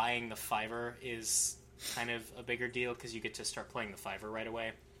 like, buying the Fiver is kind of a bigger deal, because you get to start playing the Fiver right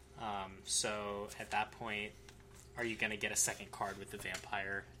away. So, at that point, are you going to get a second card with the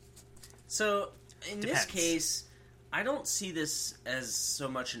Vampire? So, in this case, I don't see this as so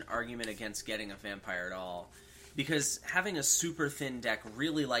much an argument against getting a Vampire at all. Because having a super thin deck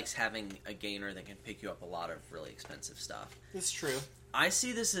really likes having a gainer that can pick you up a lot of really expensive stuff. That's true. I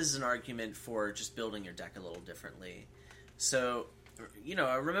see this as an argument for just building your deck a little differently. So, you know,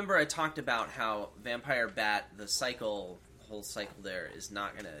 I remember I talked about how Vampire Bat, the whole cycle there, is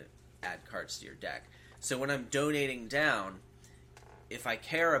not going to add cards to your deck. So when I'm donating down, if I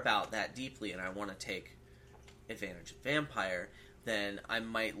care about that deeply and I want to take advantage of Vampire, then I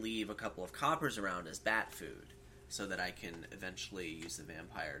might leave a couple of coppers around as bat food, so that I can eventually use the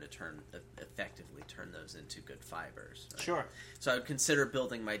Vampire to effectively turn those into good fibers. Right? Sure. So I would consider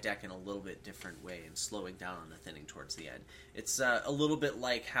building my deck in a little bit different way and slowing down on the thinning towards the end. It's a little bit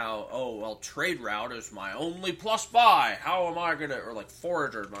like how, Trade Route is my only plus buy. How am I going to... Or like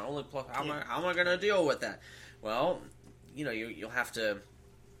Forager is my only plus... How am I going to deal with that? Well, you know, you'll have to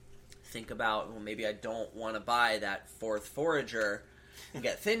think about, well, maybe I don't want to buy that fourth Forager and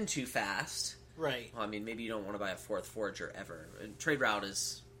get thin too fast. Right. Well, I mean, maybe you don't want to buy a fourth Forager ever. And Trade Route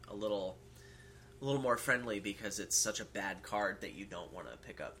is a little more friendly because it's such a bad card that you don't want to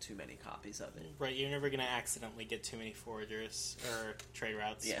pick up too many copies of it. Right, you're never going to accidentally get too many Foragers or Trade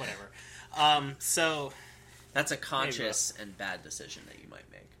Routes, whatever. So that's a conscious and bad decision that you might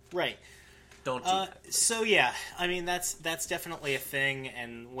make. Right. Don't do that. So yeah, I mean that's definitely a thing,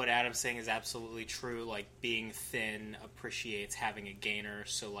 and what Adam's saying is absolutely true. Like, being thin appreciates having a gainer,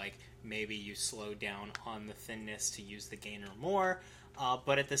 so like maybe you slow down on the thinness to use the gainer more,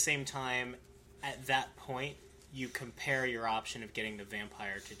 but at the same time, at that point, you compare your option of getting the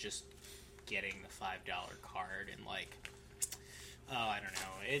Vampire to just getting the $5 card, and like, I don't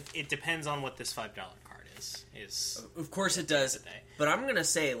know. It depends on what this $5 card is. Of course it does. But I'm going to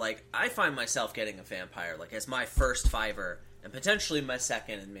say, like, I find myself getting a Vampire, like, as my first Fiver, and potentially my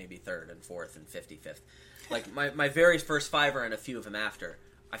second, and maybe third, and fourth, and 55th. Like, my very first Fiver, and a few of them after.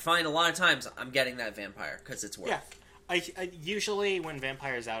 I find a lot of times I'm getting that Vampire, because it's worth. Yeah. I usually, when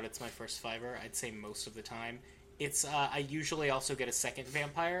Vampire's out, it's my first Fiver. I'd say most of the time. It's, I usually also get a second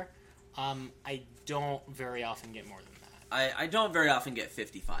Vampire. I don't very often get more than that. I don't very often get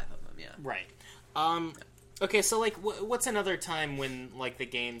 55 of them, yeah. Right. Okay, so, like, what's another time when, like, the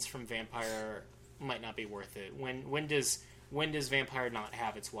gains from Vampire might not be worth it? When does Vampire not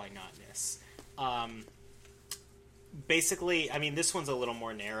have its why notness? Basically, I mean, this one's a little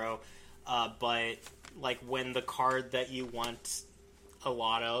more narrow, but, like, when the card that you want a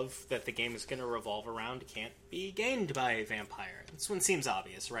lot of, that the game is going to revolve around, can't be gained by a Vampire. This one seems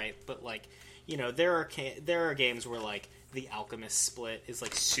obvious, right? But, like, you know, there are games where, like, the Alchemist split is,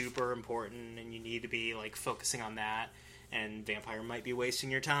 like, super important, and you need to be, like, focusing on that, and Vampire might be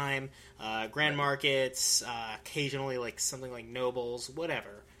wasting your time. Grand Markets, occasionally, like, something like Nobles,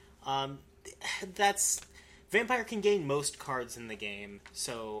 whatever. Vampire can gain most cards in the game,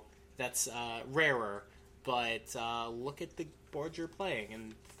 so that's rarer, but look at the board you're playing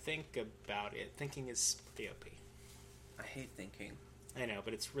and think about it. Thinking is pretty OP. I hate thinking. I know,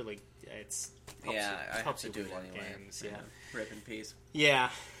 but it's really helps I have to you do it anyway. Games, yeah. Rip in peace. Yeah.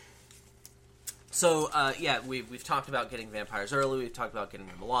 So we've talked about getting Vampires early. We've talked about getting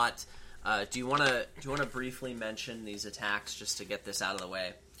them a lot. Do you want to briefly mention these attacks just to get this out of the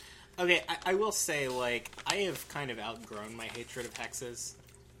way? Okay, I will say, like, I have kind of outgrown my hatred of hexes.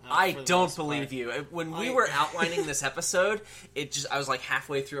 I don't believe you. When we were outlining this episode, I was like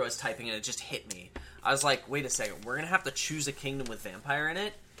halfway through, I was typing and it just hit me. I was like, wait a second, we're going to have to choose a kingdom with Vampire in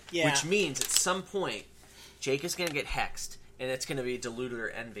it? Yeah. Which means at some point, Jake is going to get hexed, and it's going to be deluded or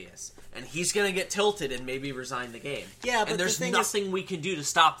envious. And he's going to get tilted and maybe resign the game. Yeah, but and there's nothing we can do to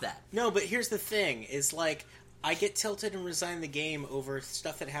stop that. No, but here's the thing, is like, I get tilted and resign the game over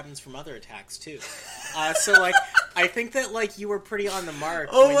stuff that happens from other attacks, too. So, like, I think that, like, you were pretty on the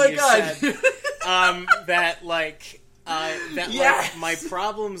mark when you said that, like... like, my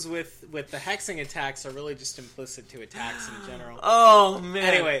problems with the hexing attacks are really just implicit to attacks in general. Oh, man.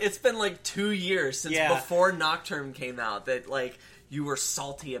 Anyway. It's been like 2 years since before Nocturne came out that, like, you were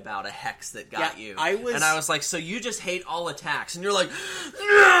salty about a hex that got you. And I was like, so you just hate all attacks. And you're like,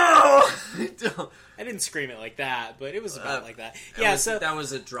 no! I didn't scream it like that, but it was about like that. That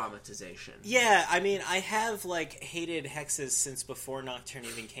was a dramatization. Yeah, I mean, I have, like, hated hexes since before Nocturne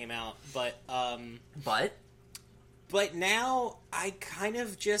even came out, but... But now I kind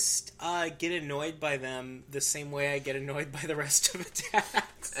of just get annoyed by them the same way I get annoyed by the rest of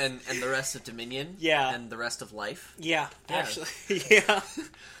attacks. And the rest of Dominion? Yeah. And the rest of life? Yeah. Actually. Yeah.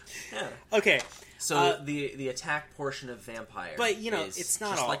 Yeah. Okay. So the attack portion of Vampire but, is it's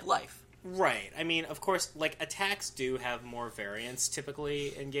not just all like life. Right. I mean, of course, like, attacks do have more variance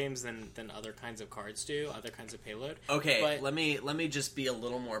typically in games than other kinds of cards do, other kinds of payload. Okay, but, let me just be a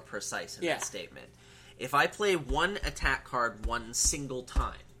little more precise in Yeah. that statement. If I play one attack card one single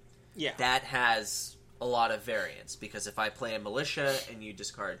time, yeah. that has a lot of variance, because if I play a militia and you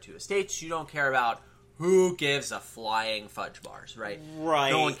discard 2 estates, you don't care about who gives a flying fudge bars, right? Right.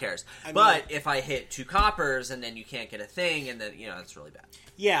 No one cares. I but mean, if I hit 2 coppers and then you can't get a thing, and then, that's really bad.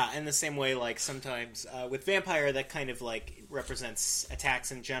 Yeah, in the same way, like, sometimes with Vampire, that kind of, like, represents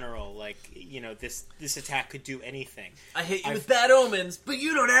attacks in general. Like, this attack could do anything. I hit you with bad omens, but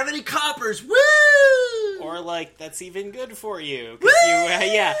you don't have any coppers. Woo! Or, like, that's even good for you. Woo!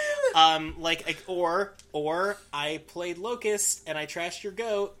 Yeah. Or I played Locust and I trashed your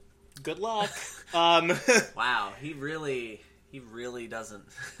goat. Good luck. Wow, he really doesn't.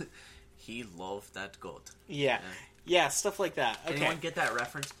 He loved that goat. Yeah. Yeah, stuff like that. Okay. Anyone get that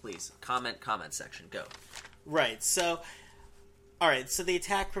reference, please? Comment section. Go. Right. So, all right. So the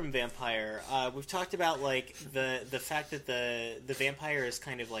attack from Vampire. We've talked about like the fact that the Vampire is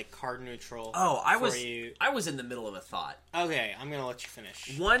kind of like card neutral. Oh, I was in the middle of a thought. Okay, I'm gonna let you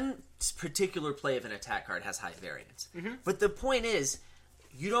finish. One particular play of an attack card has high variance, but the point is,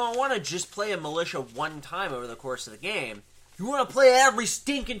 you don't want to just play a militia one time over the course of the game. You want to play every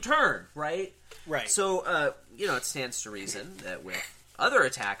stinking turn, right? Right. So, it stands to reason that with other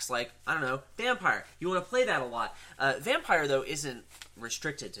attacks, like, I don't know, Vampire, you want to play that a lot. Vampire, though, isn't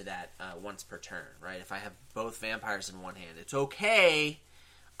restricted to that once per turn, right? If I have both Vampires in one hand, it's okay.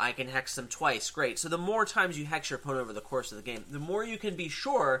 I can hex them twice. Great. So the more times you hex your opponent over the course of the game, the more you can be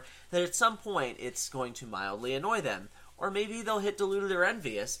sure that at some point it's going to mildly annoy them. Or maybe they'll hit Deluded or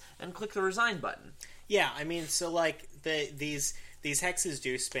Envious and click the Resign button. Yeah, I mean, so, like, these hexes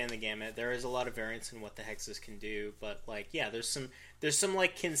do span the gamut. There is a lot of variance in what the hexes can do, but, like, yeah, there's some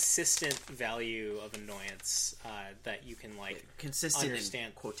like, consistent value of annoyance that you can, like, consistent understand.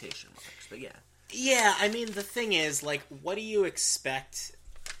 In quotation marks, but yeah. Yeah, I mean, the thing is, like, what do you expect?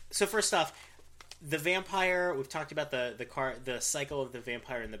 So, first off, the Vampire, we've talked about the cycle of the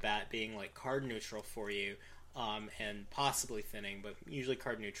Vampire and the Bat being, like, card neutral for you, and possibly thinning, but usually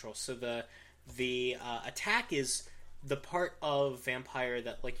card neutral. So the attack is the part of Vampire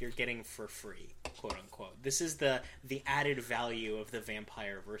that, like, you're getting for free, quote unquote. This is the added value of the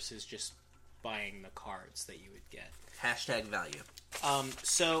Vampire versus just buying the cards that you would get. Hashtag value.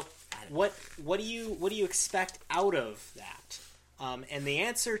 So what do you expect out of that? And the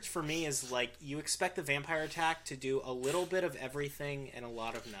answer for me is, like, you expect the Vampire attack to do a little bit of everything and a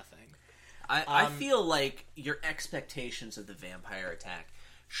lot of nothing. I feel like your expectations of the Vampire attack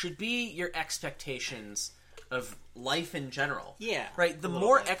should be your expectations of life in general. Yeah. Right? The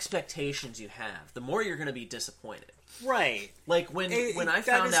more expectations you have, the more you're going to be disappointed. Right. Like when I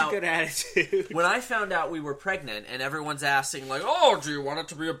found out... That is a good attitude. When I found out we were pregnant and everyone's asking, like, oh, do you want it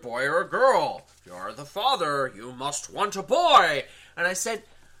to be a boy or a girl? You're the father. You must want a boy. And I said...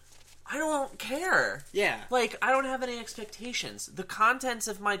 I don't care. Yeah. Like, I don't have any expectations. The contents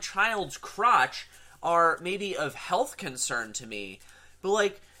of my child's crotch are maybe of health concern to me. But,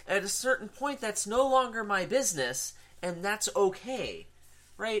 like, at a certain point, that's no longer my business, and that's okay.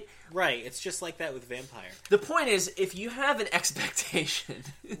 Right? Right. It's just like that with Vampire. The point is, if you have an expectation...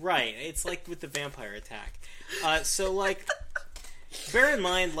 Right. It's like with the Vampire attack. So, like... Bear in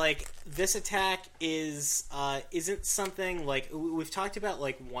mind, like, this attack isn't something, like, we've talked about,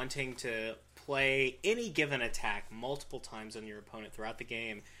 like, wanting to play any given attack multiple times on your opponent throughout the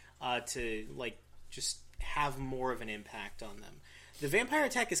game to, like, just have more of an impact on them. The Vampire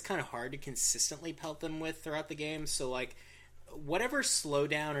attack is kind of hard to consistently pelt them with throughout the game, so, like, whatever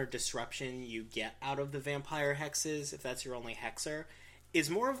slowdown or disruption you get out of the Vampire hexes, if that's your only hexer, is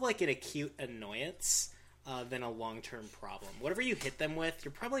more of, like, an acute annoyance than a long-term problem. Whatever you hit them with,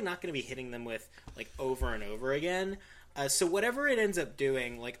 you're probably not going to be hitting them with, like, over and over again. So whatever it ends up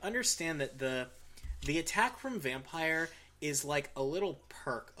doing, like, understand that the attack from Vampire is like a little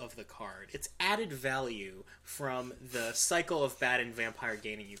perk of the card. It's added value from the cycle of Bat and Vampire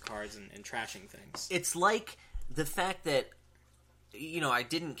gaining you cards and trashing things. It's like the fact that, I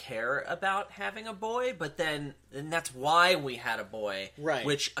didn't care about having a boy, but then that's why we had a boy, right?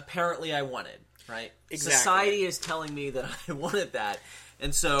 Which apparently I wanted. Right? Exactly. Society is telling me that I wanted that.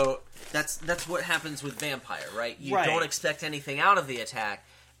 And so that's what happens with Vampire, right? You don't expect anything out of the attack,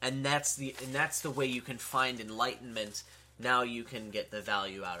 and that's the way you can find enlightenment. Now you can get the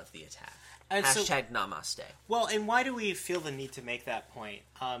value out of the attack. And Hashtag namaste. Well, and why do we feel the need to make that point?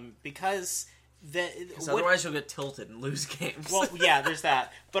 Because otherwise you'll get tilted and lose games. Well, yeah, there's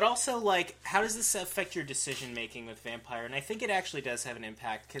that. But also, like, how does this affect your decision-making with Vampire? And I think it actually does have an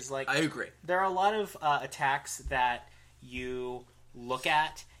impact, because, like... I agree. There are a lot of attacks that you look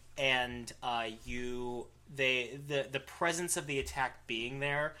at, and the presence of the attack being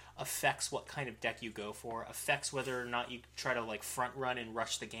there affects what kind of deck you go for, affects whether or not you try to, like, front run and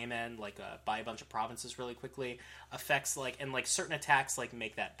rush the game end, like, buy a bunch of provinces really quickly, affects, like, and, like, certain attacks, like,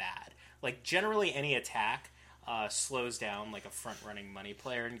 make that bad. Like, generally any attack slows down, like, a front-running money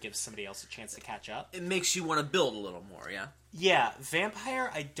player and gives somebody else a chance to catch up. It makes you want to build a little more, yeah? Yeah,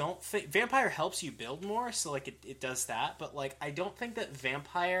 Vampire, I don't think... Vampire helps you build more, so, like, it does that, but, like, I don't think that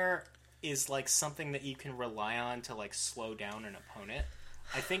Vampire is, like, something that you can rely on to, like, slow down an opponent.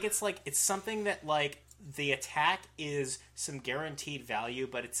 I think it's, like, it's something that, like, the attack is some guaranteed value,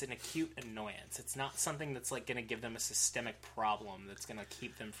 but it's an acute annoyance. It's not something that's, like, going to give them a systemic problem that's going to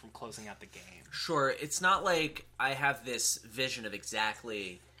keep them from closing out the game. Sure, it's not like I have this vision of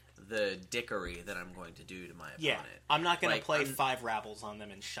exactly the dickery that I'm going to do to my opponent. Yeah, I'm not going to play 5 Rabbles on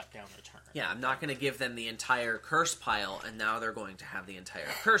them and shut down their turn. Yeah, I'm not going to give them the entire curse pile, and now they're going to have the entire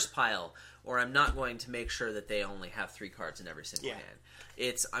curse pile, or I'm not going to make sure that they only have 3 cards in every single hand.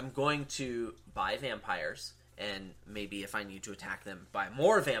 I'm going to buy vampires, and maybe if I need to attack them, buy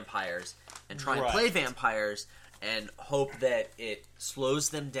more vampires, and try and play vampires, and hope that it slows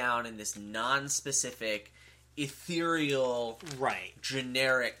them down in this non-specific, ethereal,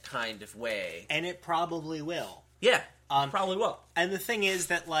 generic kind of way. And it probably will. Yeah, probably will. And the thing is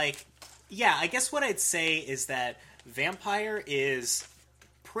that, like, yeah, I guess what I'd say is that Vampire is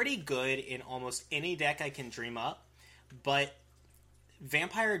pretty good in almost any deck I can dream up, but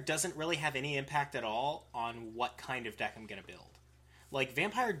Vampire doesn't really have any impact at all on what kind of deck I'm going to build. Like,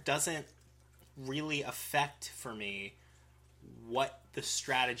 Vampire doesn't really affect, for me, what the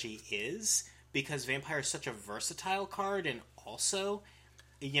strategy is, because Vampire is such a versatile card, and also,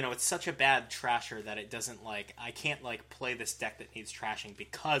 you know, it's such a bad trasher that it doesn't, like, I can't, like, play this deck that needs trashing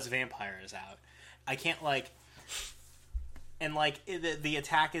because Vampire is out. I can't, like... And, like, the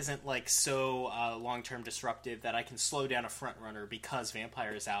attack isn't, like, so long-term disruptive that I can slow down a front-runner because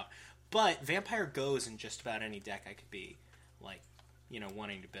Vampire is out. But Vampire goes in just about any deck I could be, like, you know,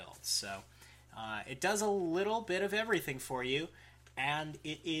 wanting to build. So, it does a little bit of everything for you, and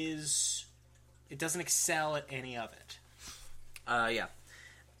it doesn't excel at any of it. Yeah.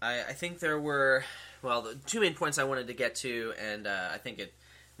 I think there were, well, the 2 main points I wanted to get to, and I think it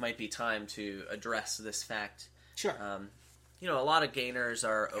might be time to address this fact. Sure. You know, a lot of gainers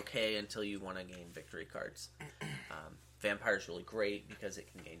are okay until you want to gain victory cards. Vampire's really great because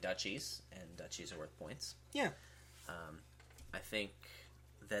it can gain duchies, and duchies are worth points. Yeah. I think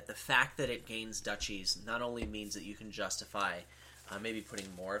that the fact that it gains duchies not only means that you can justify maybe putting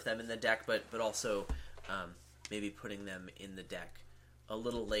more of them in the deck, but also maybe putting them in the deck a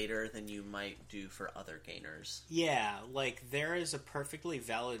little later than you might do for other gainers. Yeah, like, there is a perfectly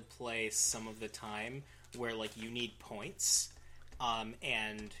valid play some of the time where, like, you need points,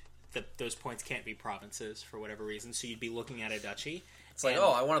 and those points can't be provinces for whatever reason, so you'd be looking at a duchy. It's like,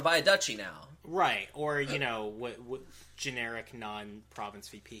 I want to buy a duchy now. Right, or, you know, what generic non-province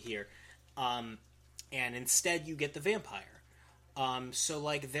VP here. And instead you get the vampire. So,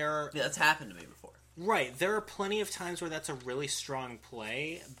 like, Yeah, that's happened to me before. Right, there are plenty of times where that's a really strong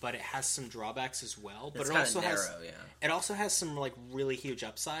play, but it has some drawbacks as well. But it also has some, like, really huge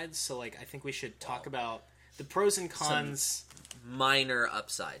upsides. So, like, I think we should talk about the pros and cons. Some minor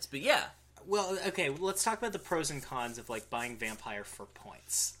upsides, but yeah. Well, okay, let's talk about the pros and cons of, like, buying Vampire for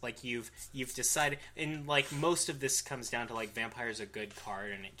points. Like, you've decided, and, like, most of this comes down to, like, Vampire's a good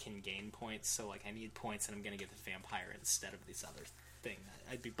card and it can gain points. So, like, I need points and I'm going to get the Vampire instead of this other thing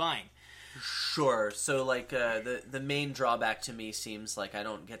that I'd be buying. Sure. So, like, the main drawback to me seems like I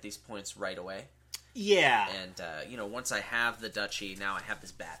don't get these points right away. Yeah. And, you know, once I have the duchy, now I have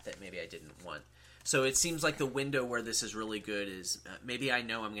this bat that maybe I didn't want. So it seems like the window where this is really good is maybe I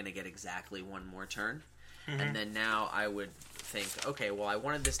know I'm going to get exactly one more turn. Mm-hmm. And then now I would think, okay, well, I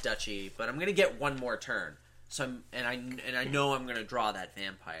wanted this duchy, but I'm going to get one more turn. So I know I'm going to draw that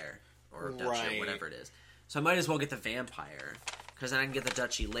vampire or duchy or whatever it is. So I might as well get the vampire, because then I can get the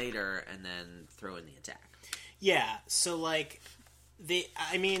duchy later and then throw in the attack. Yeah, so, like, the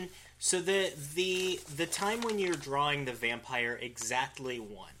time when you're drawing the vampire exactly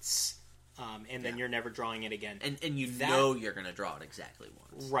once, and then you're never drawing it again. And you know you're going to draw it exactly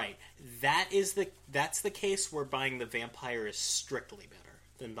once. Right. That's the case where buying the vampire is strictly better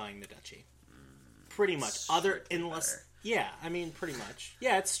than buying the duchy. Pretty much. Better. Yeah, I mean, pretty much.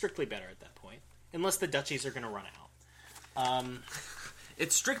 Yeah, it's strictly better at that point. Unless the duchies are going to run out.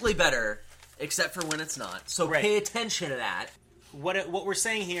 It's strictly better, except for when it's not. So pay attention to that. What we're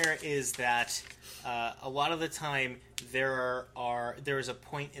saying here is that a lot of the time there is a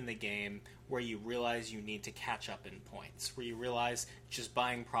point in the game where you realize you need to catch up in points, where you realize just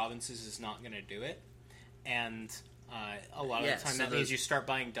buying provinces is not going to do it, and a lot of the time that means you start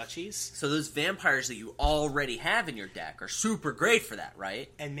buying duchies. So those vampires that you already have in your deck are super great for that, right?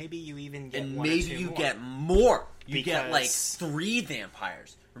 And maybe you even get and one maybe or two you more. get more. You get like 3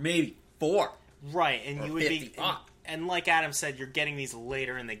 vampires, or maybe 4. Right, and you would 50. be. And like Adam said, you're getting these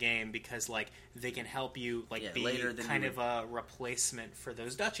later in the game because, like, they can help you, like, be kind of a replacement for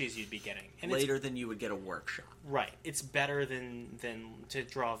those duchies you'd be getting. And later than you would get a workshop. Right. It's better than to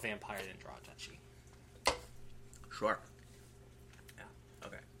draw a vampire than draw a duchy. Sure. Yeah.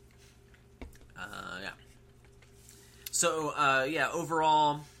 Okay. Yeah. So,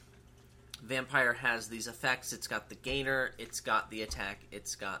 overall, vampire has these effects. It's got the gainer, it's got the attack,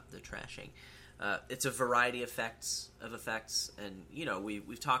 it's got the trashing. It's a variety of effects, and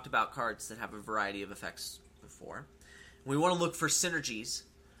we've talked about cards that have a variety of effects before. We want to look for synergies.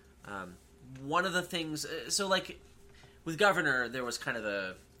 One of the things, so like with Governor, there was kind of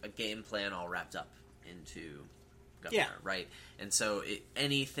a game plan all wrapped up into Governor, right? And so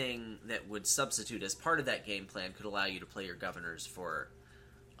anything that would substitute as part of that game plan could allow you to play your Governors for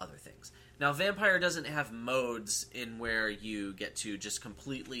other things. Now, Vampire doesn't have modes in where you get to just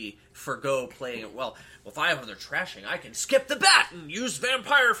completely forgo playing it. Well, if I have other trashing, I can skip the bat and use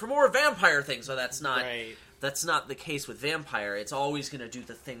Vampire for more Vampire things. So that's not the case with Vampire. It's always going to do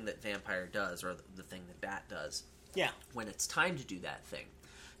the thing that Vampire does, or the thing that Bat does. Yeah. When it's time to do that thing.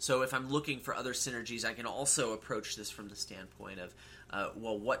 So if I'm looking for other synergies, I can also approach this from the standpoint of,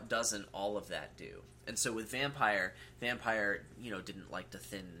 what doesn't all of that do? And so with Vampire, didn't like to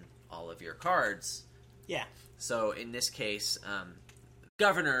thin all of your cards. Yeah. So in this case,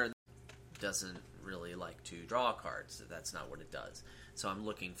 Governor doesn't really like to draw cards. That's not what it does. So I'm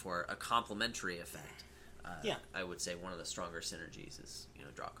looking for a complementary effect. I would say one of the stronger synergies is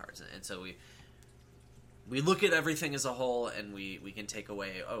draw cards, and so we look at everything as a whole, and we can take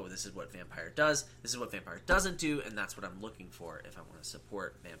away, this is what Vampire does, this is what Vampire doesn't do, and that's what I'm looking for if I want to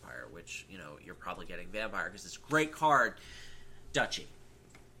support Vampire, which, you're probably getting Vampire because it's a great card. Duchy.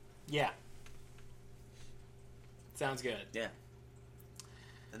 Yeah. Sounds good. Yeah.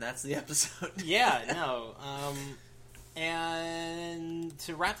 And that's the episode. And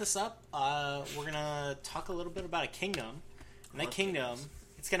to wrap this up, we're going to talk a little bit about a kingdom. And that kingdom,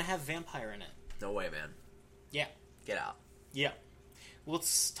 it's going to have Vampire in it. No way, man. Yeah. Get out. Yeah.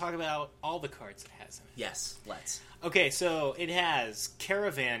 Let's talk about all the cards it has in it. Yes, let's. Okay, so it has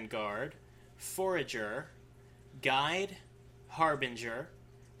Caravan Guard, Forager, Guide, Harbinger,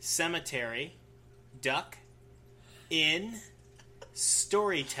 Cemetery, Duck, Inn,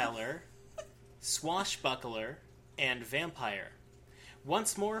 Storyteller, Swashbuckler, and Vampire.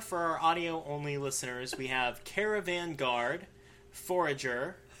 Once more, for our audio-only listeners, we have Caravan Guard,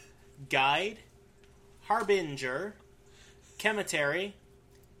 Forager, Guide, Harbinger, Cemetery,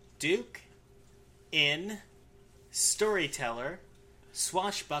 Duke, Inn, Storyteller,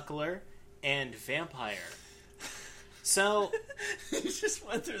 Swashbuckler, and Vampire. So you just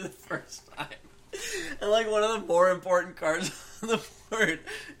went through the first time, and like one of the more important cards on the board,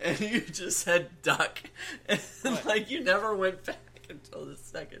 and you just said Duck, and like you never went back until the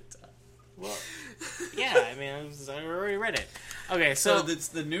second time. Well, yeah, I mean, I already read it. Okay, so it's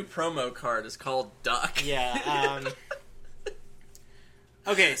the new promo card is called Duck. Yeah.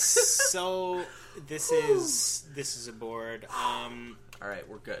 Okay, so this is a board. All right,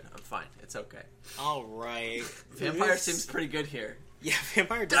 we're good. I'm fine. It's okay. All right. Vampire seems pretty good here. Yeah,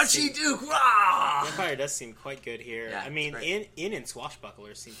 Vampire does Duchy Duke! Rah! Vampire does seem quite good here. Yeah, I mean, Inn and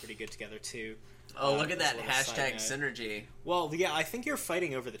Swashbuckler seem pretty good together, too. Oh, look at that hashtag synergy. Well, yeah, I think you're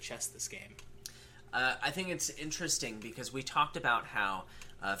fighting over the chest this game. I think it's interesting because we talked about how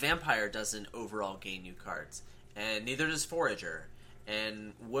Vampire doesn't overall gain you cards, and neither does Forager.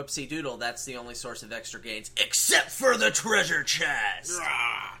 And whoopsie doodle, that's the only source of extra gains, except for the treasure chest!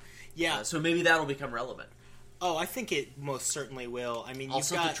 Yeah. So maybe that'll become relevant. Oh, I think it most certainly will. I mean,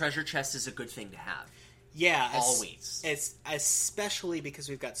 also, the treasure chest is a good thing to have. Yeah. Always. It's especially because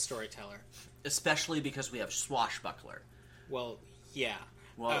we've got Storyteller. Especially because we have Swashbuckler. Well, yeah.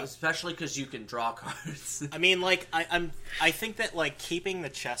 Well, especially because you can draw cards. I mean, like, I think that, like, keeping the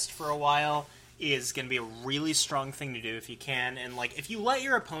chest for a while is going to be a really strong thing to do if you can. And, like, if you let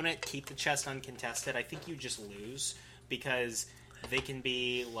your opponent keep the chest uncontested, I think you just lose. Because they can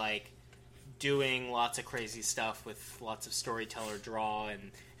be, like, doing lots of crazy stuff with lots of storyteller draw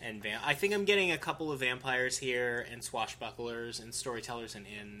and I think I'm getting a couple of vampires here and swashbucklers and storytellers and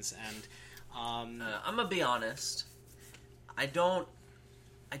inns. And I'm going to be honest. I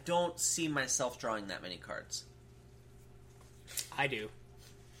don't see myself drawing that many cards. I do.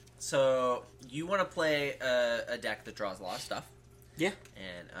 So, you want to play a deck that draws a lot of stuff. Yeah.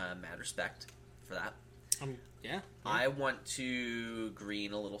 And mad respect for that. Yeah. I want to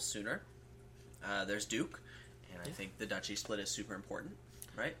green a little sooner. There's Duke, and I think the Duchy split is super important,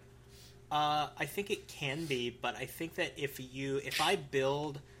 right? I think it can be, but I think that if I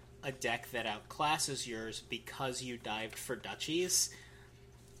build a deck that outclasses yours because you dived for Duchies,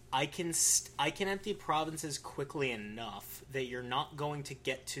 I can empty provinces quickly enough that you're not going to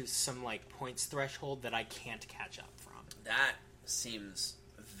get to some, like, points threshold that I can't catch up from. That seems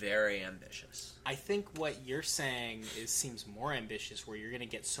very ambitious. I think what you're saying seems more ambitious, where you're going to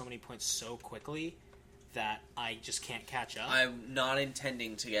get so many points so quickly that I just can't catch up. I'm not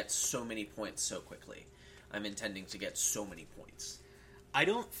intending to get so many points so quickly. I'm intending to get so many points. I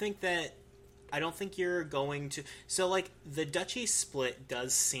don't think you're going to... So, like, the Duchy split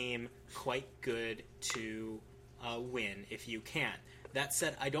does seem quite good to win if you can. That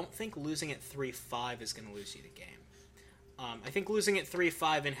said, I don't think losing at 3-5 is going to lose you the game. I think losing at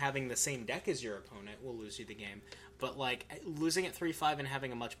 3-5 and having the same deck as your opponent will lose you the game. But, like, losing at 3-5 and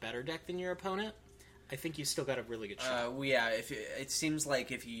having a much better deck than your opponent, I think you still got a really good shot. Yeah, it seems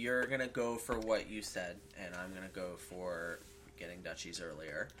like if you're going to go for what you said, and I'm going to go for getting Duchies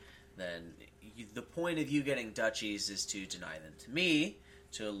earlier, then the point of you getting Duchies is to deny them to me,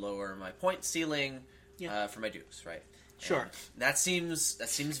 to lower my point ceiling for my Dukes, right? Sure. And that seems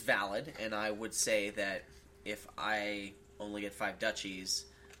valid, and I would say that if I only get 5 Duchies,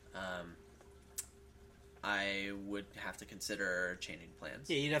 I would have to consider changing plans.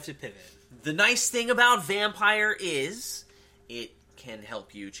 Yeah, you'd have to pivot. The nice thing about Vampire is it can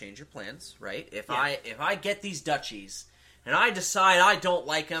help you change your plans, right? If I get these Duchies and I decide I don't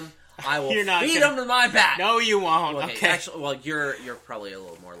like them, I will feed them to my back. No, you won't. Okay. Actually, well, you're probably a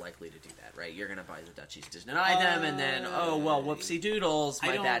little more likely to do that, right? You're going to buy the Duchies to deny them, and then, whoopsie doodles,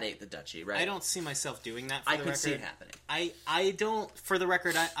 my dad ate the Duchy, right? I don't see myself doing that, for the record. I could see it happening. I don't, for the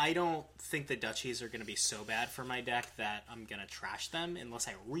record, I don't think the Duchies are going to be so bad for my deck that I'm going to trash them unless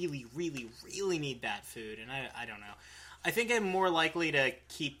I really, really, really need bat food, and I don't know. I think I'm more likely to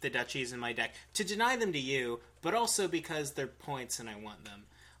keep the Duchies in my deck, to deny them to you, but also because they're points and I want them.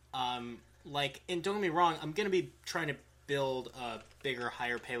 And don't get me wrong, I'm going to be trying to build a bigger,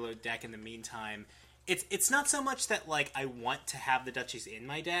 higher payload deck in the meantime. It's not so much that, like, I want to have the Duchies in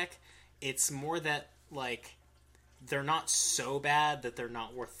my deck. It's more that, like, they're not so bad that they're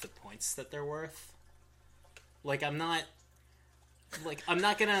not worth the points that they're worth. Like, I'm not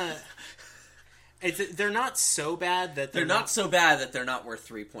gonna... They're not so bad that they're not so bad that they're not worth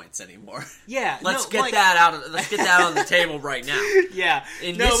 3 points anymore. Yeah, let's get that on the table right now. Yeah,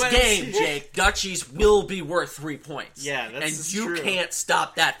 in this game, Jake, Duchies will be worth 3 points. Yeah, and you can't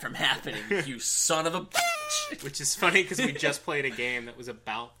stop that from happening, you son of a bitch. Which is funny because we just played a game that was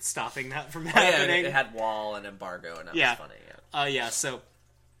about stopping that from happening. Yeah, it had wall and embargo, and that was funny. So,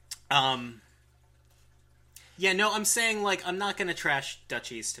 I'm saying, like, I'm not gonna trash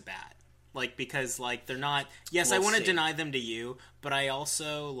Duchies to bat. Like, because, like, they're not... Yes, I want to deny them to you, but I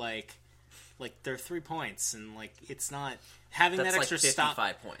also, like, they're 3 points, and, like, it's not... Having that extra stop...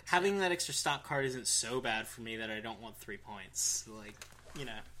 points. Having that extra stop card isn't so bad for me that I don't want 3 points. Like, you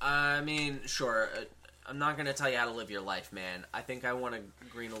know. I mean, sure. I'm not going to tell you how to live your life, man. I think I want to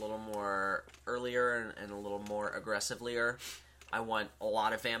green a little more earlier and a little more aggressively. I want a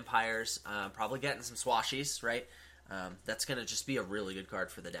lot of vampires. Probably getting some swashies, right? That's going to just be a really good card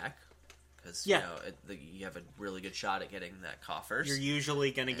for the deck. Because, you have a really good shot at getting that coffers. You're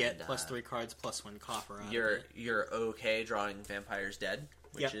usually going to get plus 3 cards, plus 1 coffer out You're okay drawing Vampires Dead,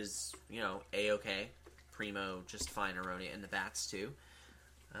 which is, A-okay. Primo, just fine Aronia, and the bats, too.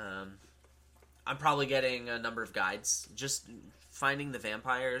 I'm probably getting a number of guides. Just finding the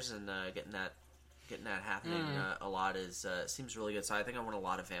vampires and getting that happening a lot seems really good. So I think I want a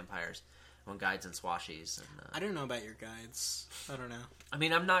lot of vampires. On guides and swashies. And, I don't know about your guides. I don't know. I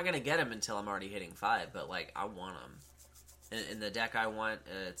mean, I'm not going to get them until I'm already hitting 5, but, like, I want them. In the deck I want,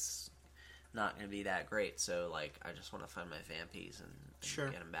 it's not going to be that great, so, like, I just want to find my vampies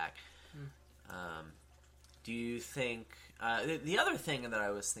and get them back. Do you think The other thing that I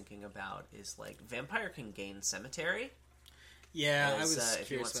was thinking about is, like, Vampire can gain Cemetery. Yeah, I was if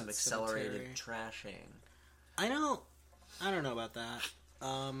you want some accelerated trashing. I don't know about that.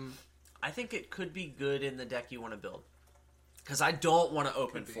 I think it could be good in the deck you want to build. Because I don't want to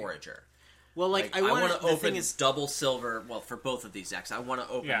open Forager. Well, like I want to open double silver. Well, for both of these decks, I want to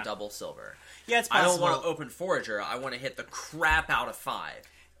open double silver. Yeah, it's possible. I don't want to open Forager. I want to hit the crap out of 5.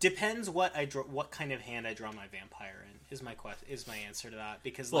 Depends what I draw. What kind of hand I draw my vampire in is my answer to that.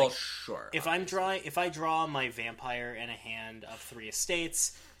 Because sure. If I draw my vampire in a hand of 3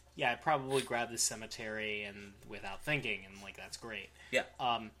 estates, yeah, I'd probably grab the cemetery and without thinking, and like that's great. Yeah.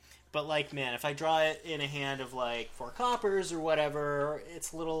 But like, man, if I draw it in a hand of like 4 coppers or whatever,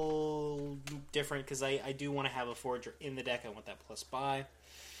 it's a little different because I do want to have a Forager in the deck. I want that plus buy.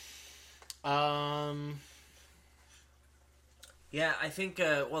 Yeah, I think.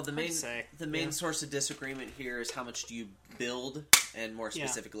 The main source of disagreement here is how much do you build, and more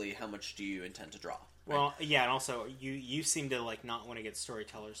specifically, how much do you intend to draw? Right? Well, yeah, and also you seem to like not want to get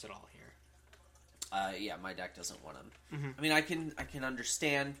storytellers at all here. Yeah, my deck doesn't want them. Mm-hmm. I mean, I can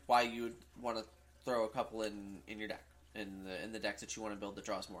understand why you would want to throw a couple in your deck, in the deck that you want to build that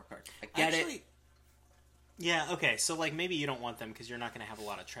draws more cards. I get it. Yeah, okay, so like maybe you don't want them because you're not going to have a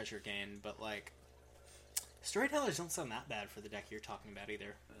lot of treasure gain, but like storytellers don't sound that bad for the deck you're talking about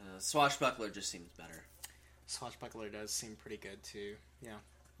either. Swashbuckler just seems better. Swashbuckler does seem pretty good too. Yeah,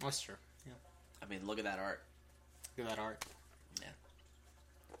 that's true. Yeah. I mean, look at that art. Look at that art. Yeah.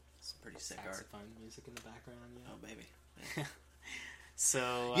 Some pretty sick Saxophone music in the background. Yeah. Oh, baby. Yeah.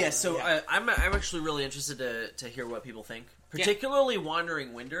 So I'm actually really interested to hear what people think, particularly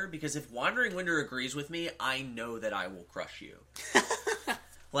Wandering Winder, because if Wandering Winder agrees with me, I know that I will crush you.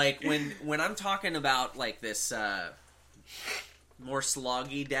 Like when I'm talking about like this more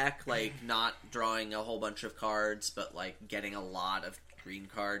sloggy deck, like not drawing a whole bunch of cards, but like getting a lot of green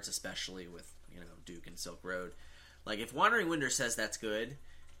cards, especially with Duke and Silk Road. Like if Wandering Winder says that's good,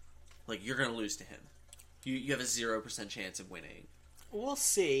 like you're gonna lose to him. You have a 0% chance of winning. We'll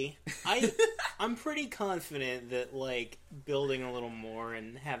see. I'm pretty confident that like building a little more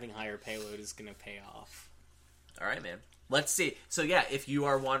and having higher payload is going to pay off. All right, man. Let's see. So yeah, if you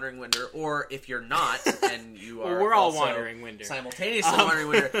are Wandering Winder, or if you're not, and you are, we're all Wandering Winder simultaneously Wandering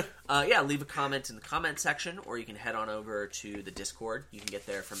Winder. Leave a comment in the comment section, or you can head on over to the Discord. You can get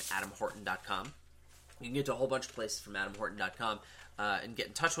there from AdamHorton.com. You can get to a whole bunch of places from AdamHorton.com and get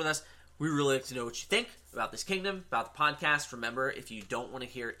in touch with us. We really like to know what you think about this kingdom, about the podcast. Remember, if you don't want to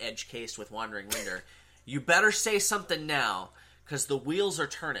hear Edge Case with Wandering Winder, you better say something now, because the wheels are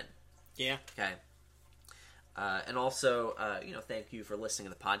turning. Yeah. Okay. And also, thank you for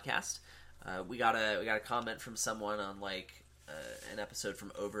listening to the podcast. We got a comment from someone on an episode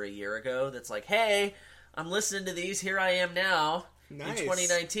from over a year ago that's like, "Hey, I'm listening to these. Here I am now in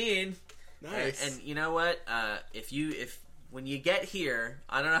 2019." Nice. And you know what? When you get here,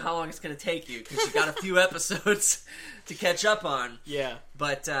 I don't know how long it's going to take you, because you got a few episodes to catch up on. Yeah.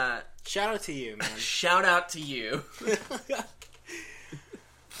 But shout out to you, man. Shout out to you.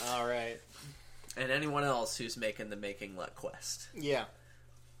 All right. And anyone else who's making the Making Luck quest. Yeah.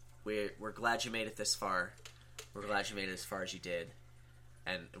 We're glad you made it this far. We're glad you made it as far as you did.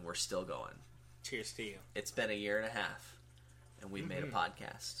 And we're still going. Cheers to you. It's been a year and a half, and we've made a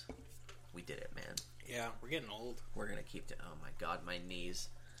podcast. We did it, man. Yeah, we're getting old. We're going to keep it. Oh, my God, my knees.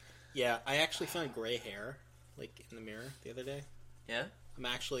 Yeah, I actually found gray hair, like, in the mirror the other day. Yeah? I'm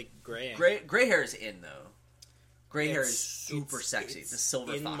actually graying. Gray hair is in, though. Gray hair is super sexy. The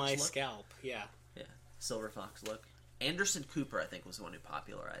silver fox look. in my scalp, yeah. Yeah, silver fox look. Anderson Cooper, I think, was the one who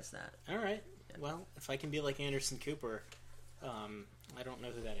popularized that. All right. Yeah. Well, if I can be like Anderson Cooper, I don't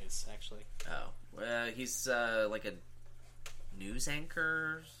know who that is, actually. Oh. He's like a news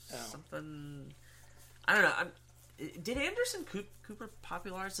anchor something. I don't know. Did Anderson Cooper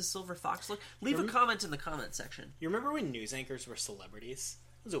popularize the silver fox look? Leave a comment in the comment section. You remember when news anchors were celebrities?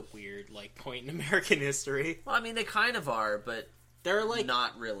 It was a weird point in American history. Well, I mean, they kind of are, but they're like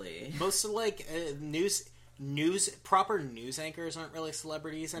not really. Most of proper news anchors aren't really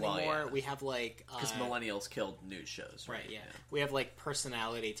celebrities anymore. Well, yeah. We have because millennials killed news shows, right? Yeah. We have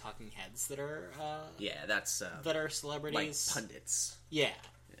personality talking heads that are that's that are celebrities, like pundits. Yeah.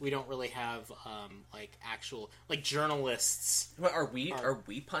 We don't really have actual journalists. What, are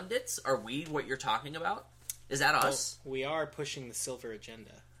we pundits? Are we what you're talking about? Is that us? Well, we are pushing the silver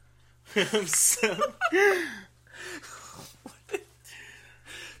agenda. So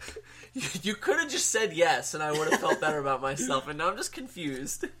you could have just said yes, and I would have felt better about myself. And now I'm just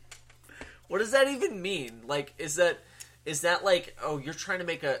confused. What does that even mean? Is that you're trying to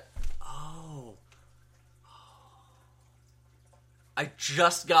make a I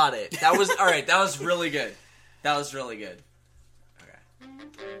just got it. That was all right. That was really good. That was really good. Okay.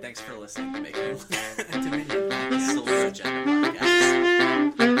 Thanks for listening to Making Salute Agenda Podcast.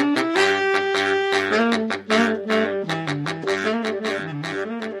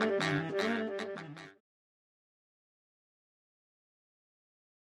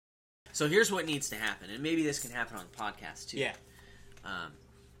 So here's what needs to happen, and maybe this can happen on the podcast too. Yeah.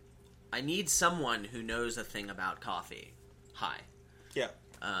 I need someone who knows a thing about coffee. Hi. Yeah.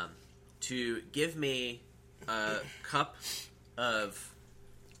 To give me a cup of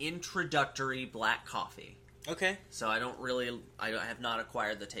introductory black coffee. Okay. So I have not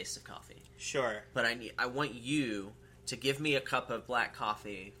acquired the taste of coffee. Sure. But I want you to give me a cup of black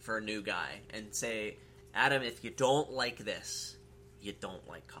coffee for a new guy and say, Adam, if you don't like this, you don't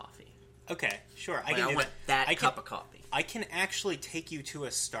like coffee. Okay, sure. I want that cup of coffee. I can actually take you to a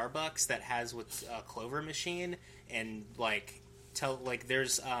Starbucks that has what's a Clover machine and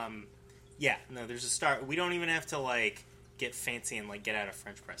there's there's a we don't even have to get fancy and get out a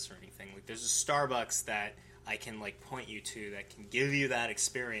French press or anything. There's a Starbucks that I can point you to that can give you that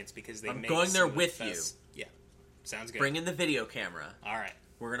experience because I'm going there with you. Yeah, sounds good. Bring in the video camera. All right,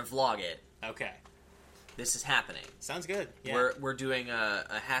 we're gonna vlog it. Okay. This is happening. Sounds good. Yeah. We're doing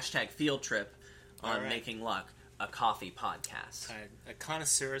a hashtag field trip on Making Luck, a coffee podcast. A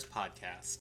connoisseur's podcast.